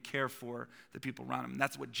save and care for the people around him. And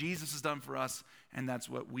that's what Jesus has done for us, and that's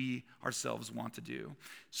what we ourselves want to do.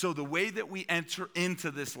 So the way that we enter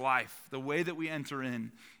into this life, the way that we enter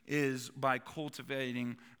in is by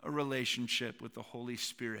cultivating a relationship with the Holy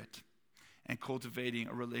Spirit and cultivating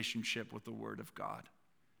a relationship with the Word of God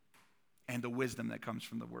and the wisdom that comes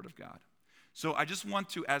from the Word of God. So I just want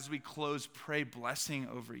to, as we close, pray blessing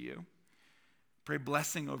over you. Pray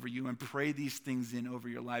blessing over you and pray these things in over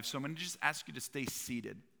your life. So I'm going to just ask you to stay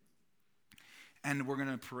seated. And we're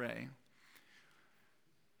going to pray.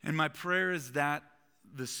 And my prayer is that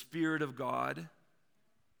the Spirit of God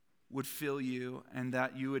would fill you and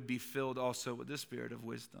that you would be filled also with the Spirit of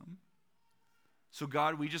wisdom. So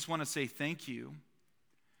God, we just want to say thank you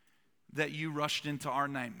that you rushed into our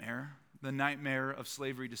nightmare, the nightmare of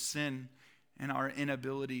slavery to sin and our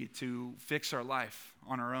inability to fix our life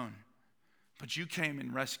on our own. But you came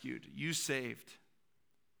and rescued. You saved.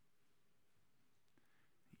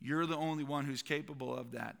 You're the only one who's capable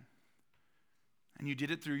of that. And you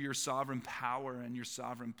did it through your sovereign power and your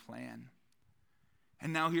sovereign plan.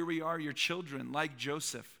 And now here we are, your children, like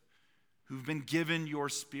Joseph, who've been given your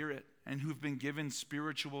Spirit and who've been given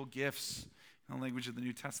spiritual gifts in the language of the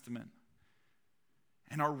New Testament.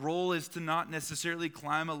 And our role is to not necessarily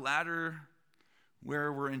climb a ladder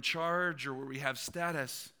where we're in charge or where we have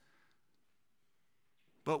status,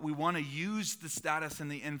 but we want to use the status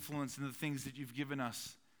and the influence and the things that you've given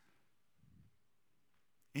us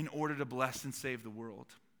in order to bless and save the world,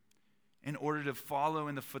 in order to follow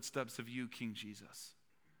in the footsteps of you, King Jesus.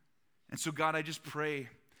 And so, God, I just pray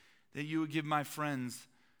that you would give my friends,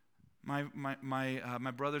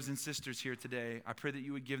 my brothers and sisters here today, I pray that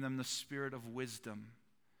you would give them the spirit of wisdom.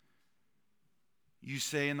 You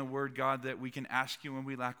say in the word, God, that we can ask you when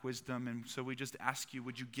we lack wisdom, and so we just ask you,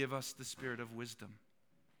 would you give us the spirit of wisdom?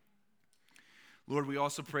 Lord, we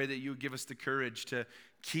also pray that you would give us the courage to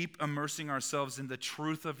keep immersing ourselves in the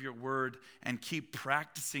truth of your word and keep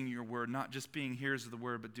practicing your word, not just being hearers of the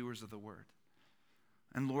word, but doers of the word.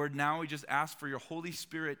 And Lord, now we just ask for your Holy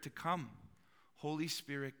Spirit to come. Holy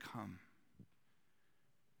Spirit, come.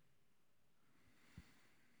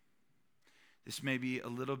 This may be a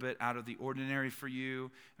little bit out of the ordinary for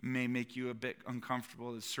you, may make you a bit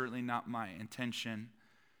uncomfortable. It's certainly not my intention.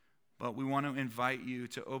 But we want to invite you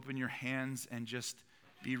to open your hands and just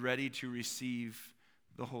be ready to receive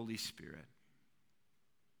the Holy Spirit.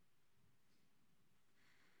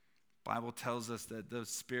 The Bible tells us that the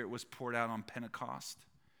Spirit was poured out on Pentecost.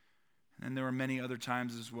 And there were many other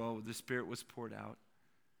times as well where the Spirit was poured out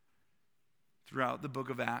throughout the book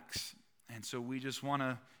of Acts. And so we just want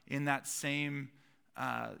to, in that same,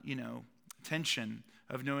 tension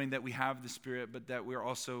of knowing that we have the Spirit, but that we're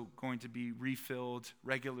also going to be refilled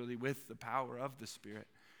regularly with the power of the Spirit.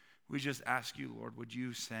 We just ask you, Lord, would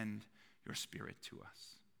you send your Spirit to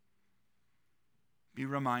us? Be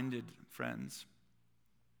reminded, friends,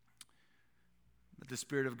 that the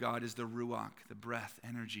Spirit of God is the Ruach, the breath,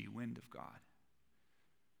 energy, wind of God.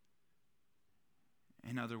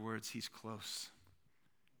 In other words, he's close.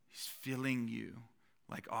 He's filling you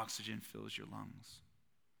like oxygen fills your lungs.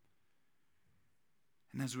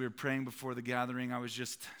 And as we were praying before the gathering, I was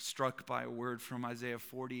just struck by a word from Isaiah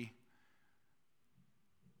 40.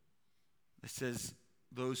 It says,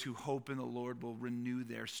 those who hope in the Lord will renew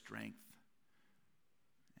their strength.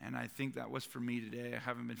 And I think that was for me today. I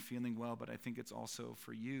haven't been feeling well, but I think it's also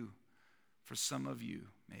for you, for some of you,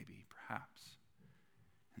 maybe, perhaps.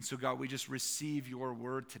 And so, God, we just receive your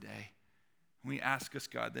word today. We ask us,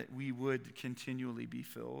 God, that we would continually be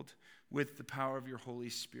filled with the power of your Holy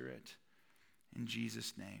Spirit. In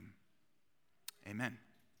Jesus' name, amen.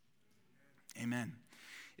 Amen.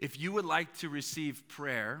 If you would like to receive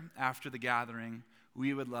prayer after the gathering,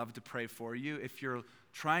 we would love to pray for you. If you're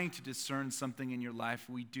trying to discern something in your life,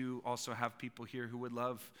 we do also have people here who would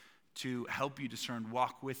love to help you discern,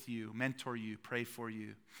 walk with you, mentor you, pray for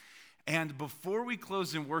you. And before we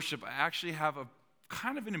close in worship, I actually have a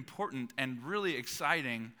kind of an important and really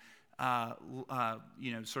exciting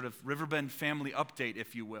sort of Riverbend family update,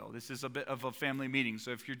 if you will. This is a bit of a family meeting.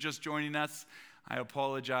 So if you're just joining us, I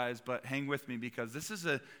apologize, but hang with me because this is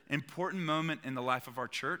an important moment in the life of our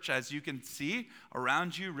church. As you can see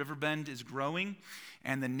around you, Riverbend is growing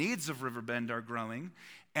and the needs of Riverbend are growing.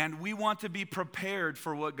 And we want to be prepared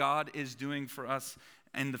for what God is doing for us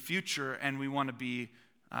in the future, and we want to be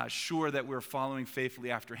sure that we're following faithfully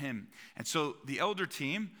after him. And so the elder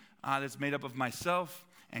team that's made up of myself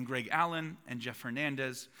and Greg Allen and Jeff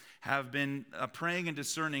Hernandez have been praying and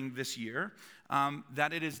discerning this year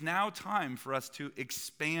that it is now time for us to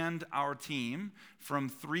expand our team from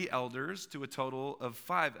 3 elders to a total of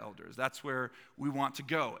 5 elders. That's where we want to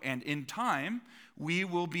go. And in time, we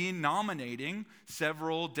will be nominating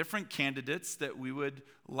several different candidates that we would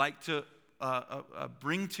like to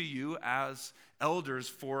bring to you as elders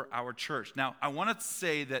for our church. Now, I want to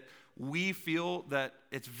say that we feel that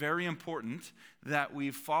it's very important that we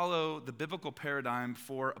follow the biblical paradigm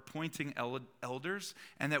for appointing elders,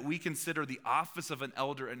 and that we consider the office of an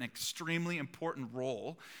elder an extremely important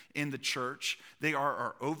role in the church. They are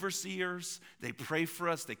our overseers, they pray for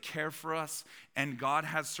us, they care for us, and God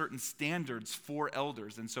has certain standards for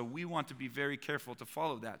elders, and so we want to be very careful to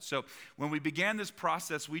follow that. So when we began this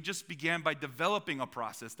process, we just began by developing a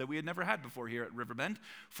process that we had never had before here at Riverbend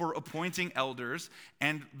for appointing elders,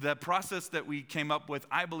 and the process that we came up with,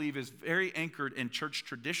 I believe, is very anchored in church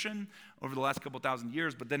tradition over the last couple thousand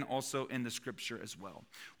years, but then also in the scripture as well.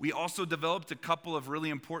 We also developed a couple of really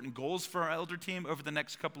important goals for our elder team over the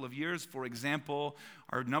next couple of years. For example,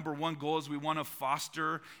 our number one goal is we want to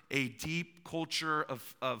foster a deep culture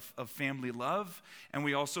of family love, and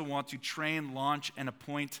we also want to train, launch, and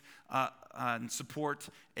appoint and support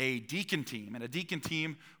a deacon team. And a deacon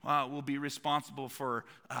team will be responsible for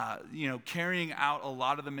carrying out a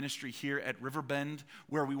lot of the ministry here at Riverbend,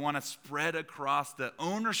 where we want to spread across the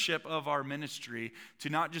ownership of our ministry to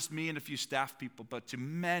not just me and a few staff people, but to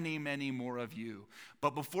many, many more of you.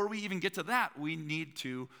 But before we even get to that, we need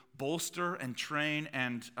to bolster and train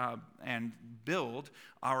and build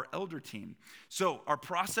our elder team. So our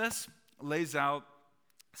process lays out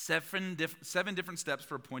 7 different steps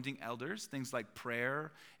for appointing elders, things like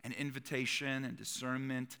prayer and invitation and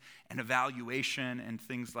discernment and evaluation and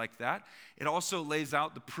things like that. It also lays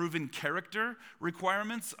out the proven character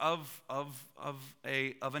requirements of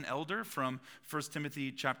an elder from 1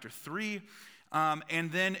 Timothy chapter 3.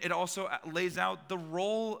 And then it also lays out the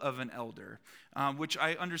role of an elder, which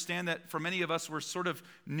I understand that for many of us, we're sort of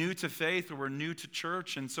new to faith or we're new to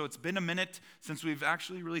church. And so it's been a minute since we've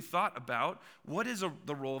actually really thought about what is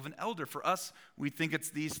the role of an elder. For us, we think it's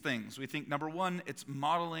these things. We think, number one, it's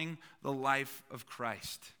modeling the life of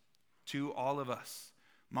Christ to all of us.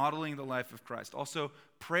 Modeling the life of Christ. Also,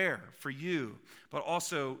 prayer for you, but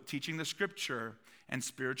also teaching the scripture and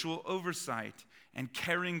spiritual oversight and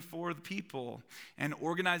caring for the people, and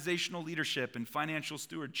organizational leadership and financial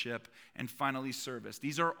stewardship, and finally service.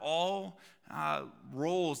 These are all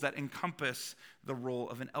roles that encompass the role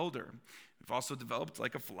of an elder. We've also developed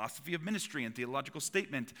like a philosophy of ministry and theological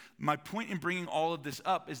statement. My point in bringing all of this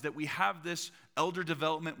up is that we have this elder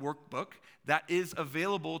development workbook that is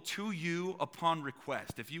available to you upon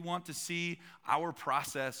request. If you want to see our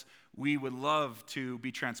process, we would love to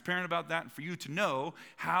be transparent about that and for you to know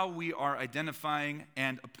how we are identifying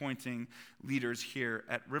and appointing leaders here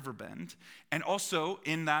at Riverbend. And also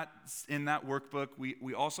in that workbook,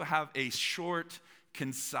 we also have a short,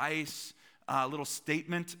 concise little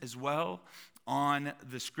statement as well on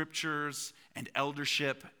the scriptures and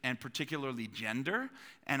eldership and particularly gender.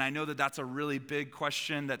 And I know that that's a really big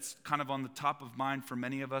question that's kind of on the top of mind for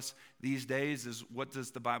many of us these days, is what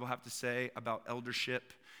does the Bible have to say about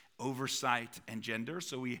eldership, oversight, and gender?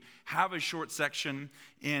 So we have a short section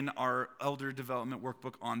in our elder development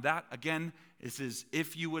workbook on that. Again, this is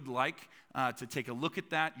if you would like to take a look at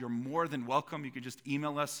that, you're more than welcome. You can just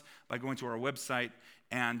email us by going to our website,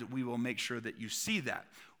 and we will make sure that you see that.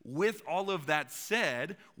 with all of that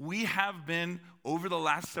said, we have been, over the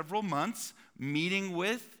last several months, meeting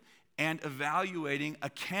with and evaluating a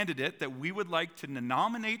candidate that we would like to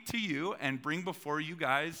nominate to you and bring before you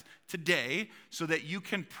guys today so that you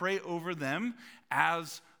can pray over them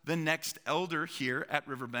as the next elder here at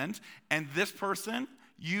Riverbend. And this person,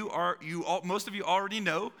 most of you already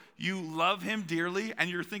know, you love him dearly, and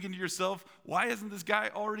you're thinking to yourself, why hasn't this guy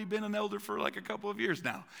already been an elder for like a couple of years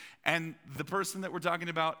now? And the person that we're talking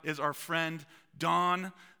about is our friend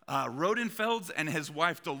Don Rodenfelds and his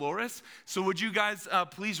wife Dolores. So would you guys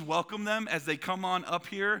please welcome them as they come on up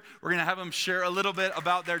here? We're going to have them share a little bit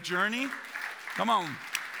about their journey. Come on.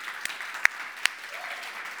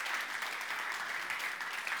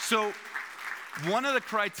 So one of the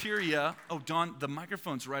criteria, Don, the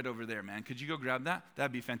microphone's right over there, man. Could you go grab that?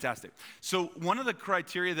 That'd be fantastic. So one of the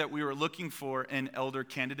criteria that we were looking for in elder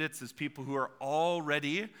candidates is people who are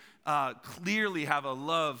already clearly have a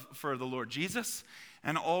love for the Lord Jesus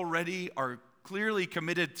and already are clearly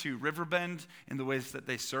committed to Riverbend in the ways that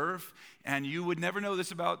they serve. And you would never know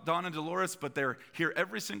this about Don and Dolores, but they're here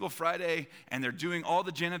every single Friday, and they're doing all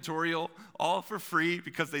the janitorial, all for free,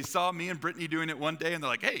 because they saw me and Brittany doing it one day, and they're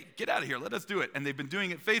like, hey, get out of here, let us do it. And they've been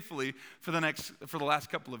doing it faithfully for the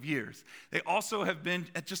last couple of years. They also have been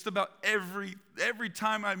at just about every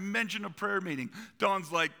time I mention a prayer meeting,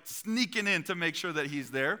 Don's like sneaking in to make sure that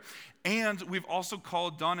he's there. And we've also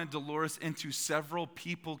called Don and Dolores into several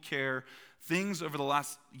people care things over the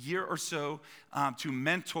last year or so to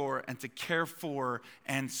mentor and to care for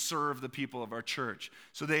and serve the people of our church.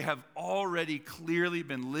 So they have already clearly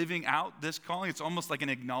been living out this calling. It's almost like an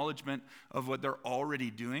acknowledgement of what they're already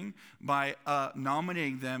doing by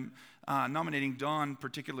nominating Don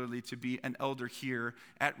particularly to be an elder here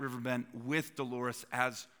at Riverbend with Dolores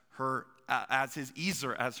as his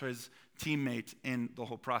Ezer, as his teammate in the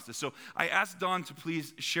whole process. So I asked Don to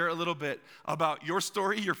please share a little bit about your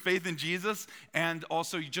story, your faith in Jesus, and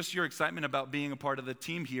also just your excitement about being a part of the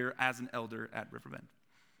team here as an elder at Riverbend.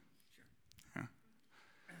 Sure.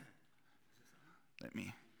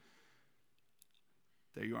 Yeah.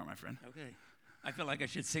 There you are, my friend. Okay. I feel like I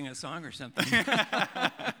should sing a song or something.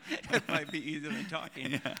 It might be easier than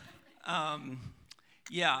talking.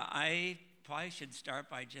 Yeah. I probably should start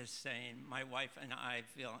by just saying my wife and I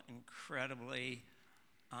feel incredibly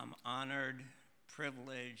honored,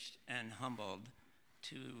 privileged, and humbled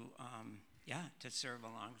to serve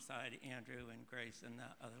alongside Andrew and Grace and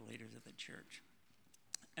the other leaders of the church.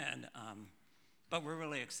 And but we're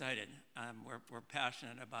really excited. We're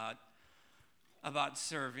passionate about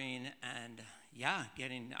serving and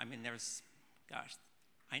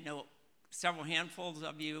I know several handfuls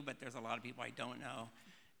of you, but there's a lot of people I don't know.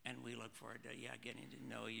 And we look forward to, getting to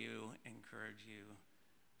know you, encourage you,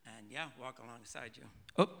 and, walk alongside you.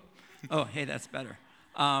 Oh, hey, that's better.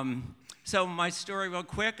 So my story real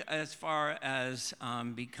quick, as far as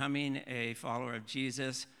becoming a follower of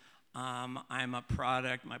Jesus, I'm a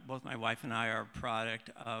product, both my wife and I are a product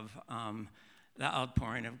of the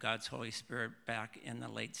outpouring of God's Holy Spirit back in the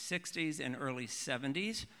late 60s and early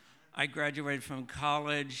 70s. I graduated from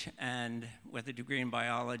college and with a degree in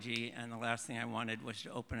biology, and the last thing I wanted was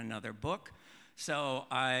to open another book. So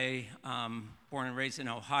I, born and raised in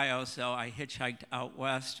Ohio, so I hitchhiked out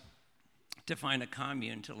west to find a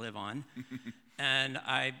commune to live on. And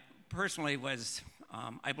I personally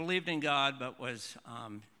I believed in God, but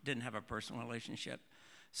didn't have a personal relationship.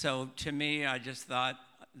 So to me, I just thought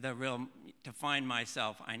to find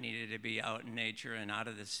myself, I needed to be out in nature and out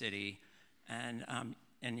of the city.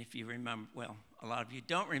 And if you remember, well, a lot of you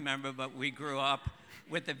don't remember, but we grew up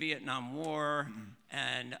with the Vietnam War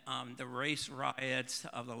and the race riots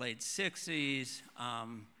of the late 60s,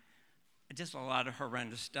 just a lot of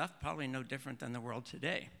horrendous stuff, probably no different than the world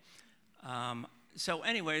today. So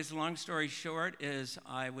anyways, long story short is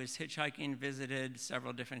I was hitchhiking, visited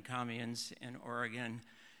several different communes in Oregon,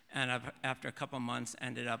 and after a couple months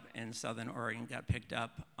ended up in Southern Oregon, got picked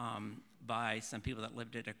up by some people that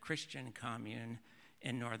lived at a Christian commune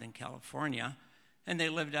in Northern California, and they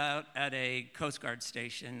lived out at a Coast Guard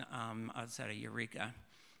station outside of Eureka.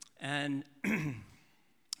 And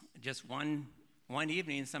just one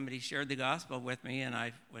evening, somebody shared the gospel with me, and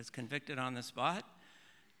I was convicted on the spot,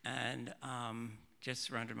 and just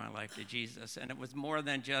surrendered my life to Jesus. And it was more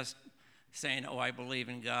than just saying, I believe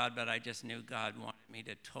in God, but I just knew God wanted me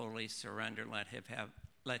to totally surrender,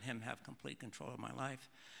 let him have complete control of my life.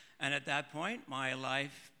 And at that point, my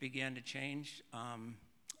life began to change.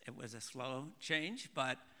 It was a slow change,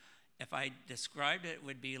 but if I described it, it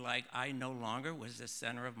would be like I no longer was the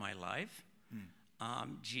center of my life.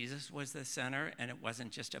 Jesus was the center, and it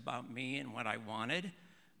wasn't just about me and what I wanted,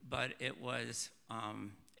 but it was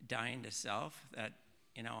dying to self, that,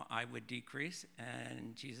 I would decrease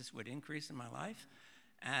and Jesus would increase in my life.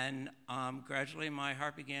 And gradually my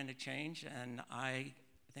heart began to change, and I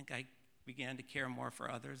think I began to care more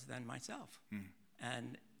for others than myself.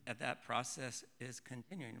 And that process is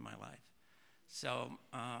continuing in my life. So,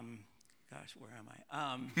 where am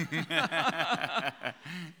I?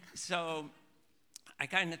 So I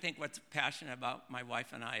kind of think what's passionate about my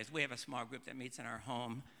wife and I is we have a small group that meets in our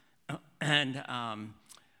home, and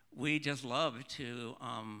we just love to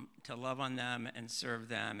love on them and serve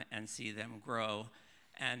them and see them grow.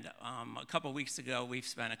 And a couple weeks ago, we've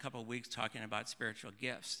spent a couple weeks talking about spiritual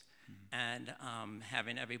gifts, and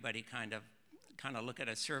having everybody kind of look at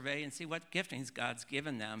a survey and see what giftings God's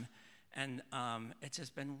given them. And it's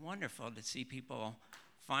just been wonderful to see people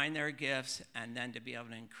find their gifts and then to be able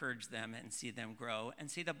to encourage them and see them grow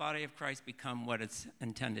and see the body of Christ become what it's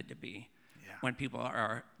intended to be. Yeah. When people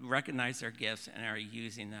recognize their gifts and are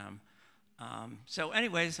using them. So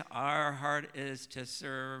anyways, our heart is to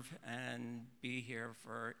serve and be here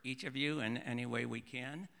for each of you in any way we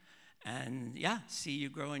can. And see you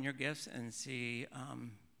grow in your gifts and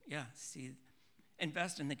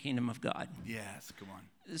invest in the kingdom of God. Yes, come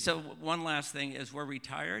on. So one last thing is we're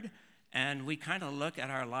retired, and we kind of look at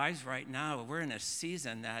our lives right now. We're in a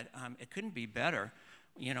season that it couldn't be better.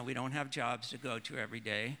 We don't have jobs to go to every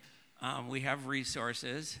day. We have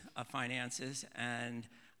resources, finances, and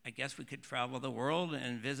I guess we could travel the world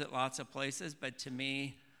and visit lots of places. But to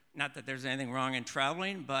me, not that there's anything wrong in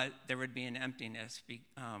traveling, but there would be an emptiness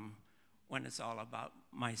when it's all about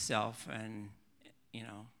myself and,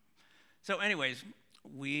 So anyways,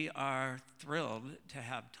 we are thrilled to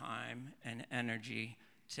have time and energy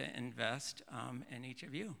to invest in each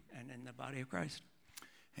of you and in the body of Christ.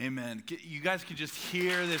 Amen. You guys can just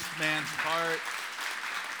hear this man's heart,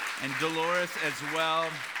 and Dolores as well.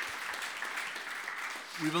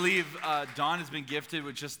 We believe Don has been gifted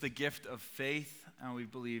with just the gift of faith, and we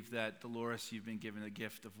believe that, Dolores, you've been given the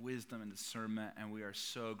gift of wisdom and discernment, and we are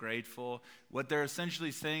so grateful. What they're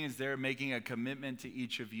essentially saying is they're making a commitment to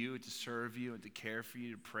each of you to serve you and to care for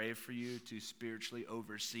you, to pray for you, to spiritually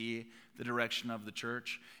oversee the direction of the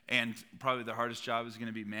church. And probably the hardest job is going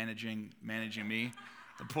to be managing me.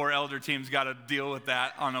 The poor elder team's got to deal with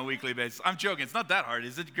that on a weekly basis. I'm joking. It's not that hard,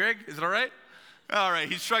 is it, Greg? Is it all right? All right,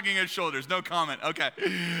 he's shrugging his shoulders. No comment. Okay.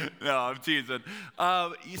 No, I'm teasing.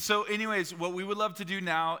 So anyways, what we would love to do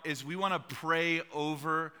now is we want to pray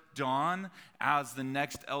over Dawn as the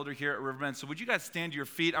next elder here at Riverbend. So would you guys stand to your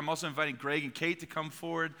feet? I'm also inviting Greg and Kate to come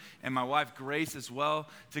forward, and my wife Grace as well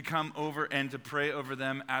to come over and to pray over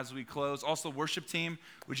them as we close. Also, worship team,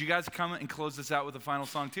 would you guys come and close this out with a final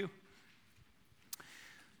song too?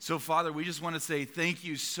 So Father, we just want to say thank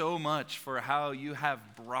you so much for how you have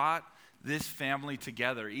brought this family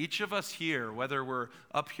together. Each of us here, whether we're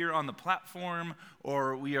up here on the platform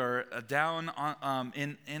or we are down on,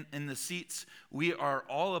 in the seats, we are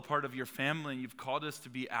all a part of your family. You've called us to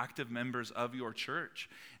be active members of your church.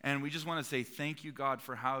 And we just want to say thank you, God,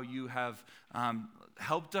 for how you have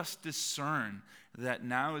helped us discern that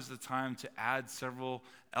now is the time to add several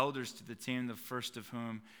elders to the team, the first of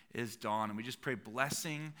whom is Dawn. And we just pray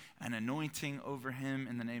blessing and anointing over him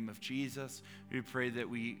in the name of Jesus. We pray that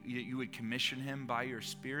you would commission him by your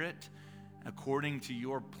Spirit according to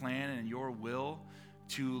your plan and your will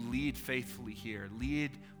to lead faithfully here,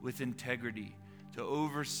 lead with integrity, to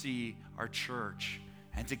oversee our church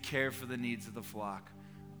and to care for the needs of the flock.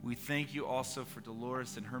 We thank you also for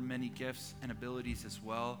Dolores and her many gifts and abilities as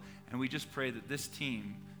well. And we just pray that this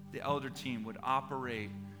team, the elder team, would operate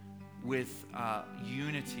with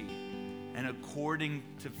unity and according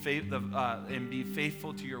to faith, and be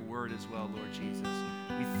faithful to your word as well, Lord Jesus.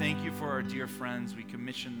 We thank you for our dear friends. We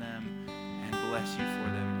commission them and bless you for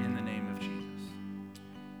them in the name of Jesus.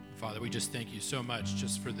 Father, we just thank you so much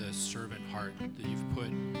just for the servant heart that you've put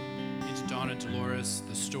into Dawn and Dolores,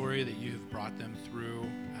 the story that you have brought them through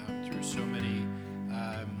so many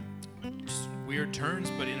just weird turns,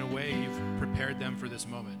 but in a way you've prepared them for this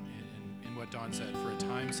moment, in what Dawn said, for a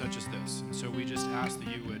time such as this. And so we just ask that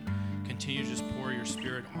you would continue to just pour your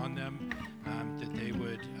Spirit on them, that they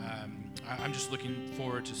would, I'm just looking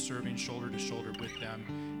forward to serving shoulder to shoulder with them,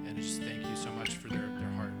 and just thank you so much for their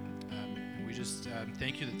heart. And we just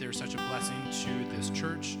thank you that they're such a blessing to this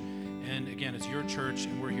church. And again, it's your church,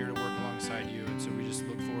 and we're here to work alongside you. And so we just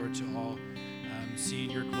look forward to all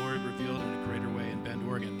seeing your glory revealed in a greater way in Bend,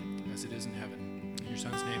 Oregon, as it is in heaven. In your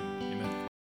son's name, amen.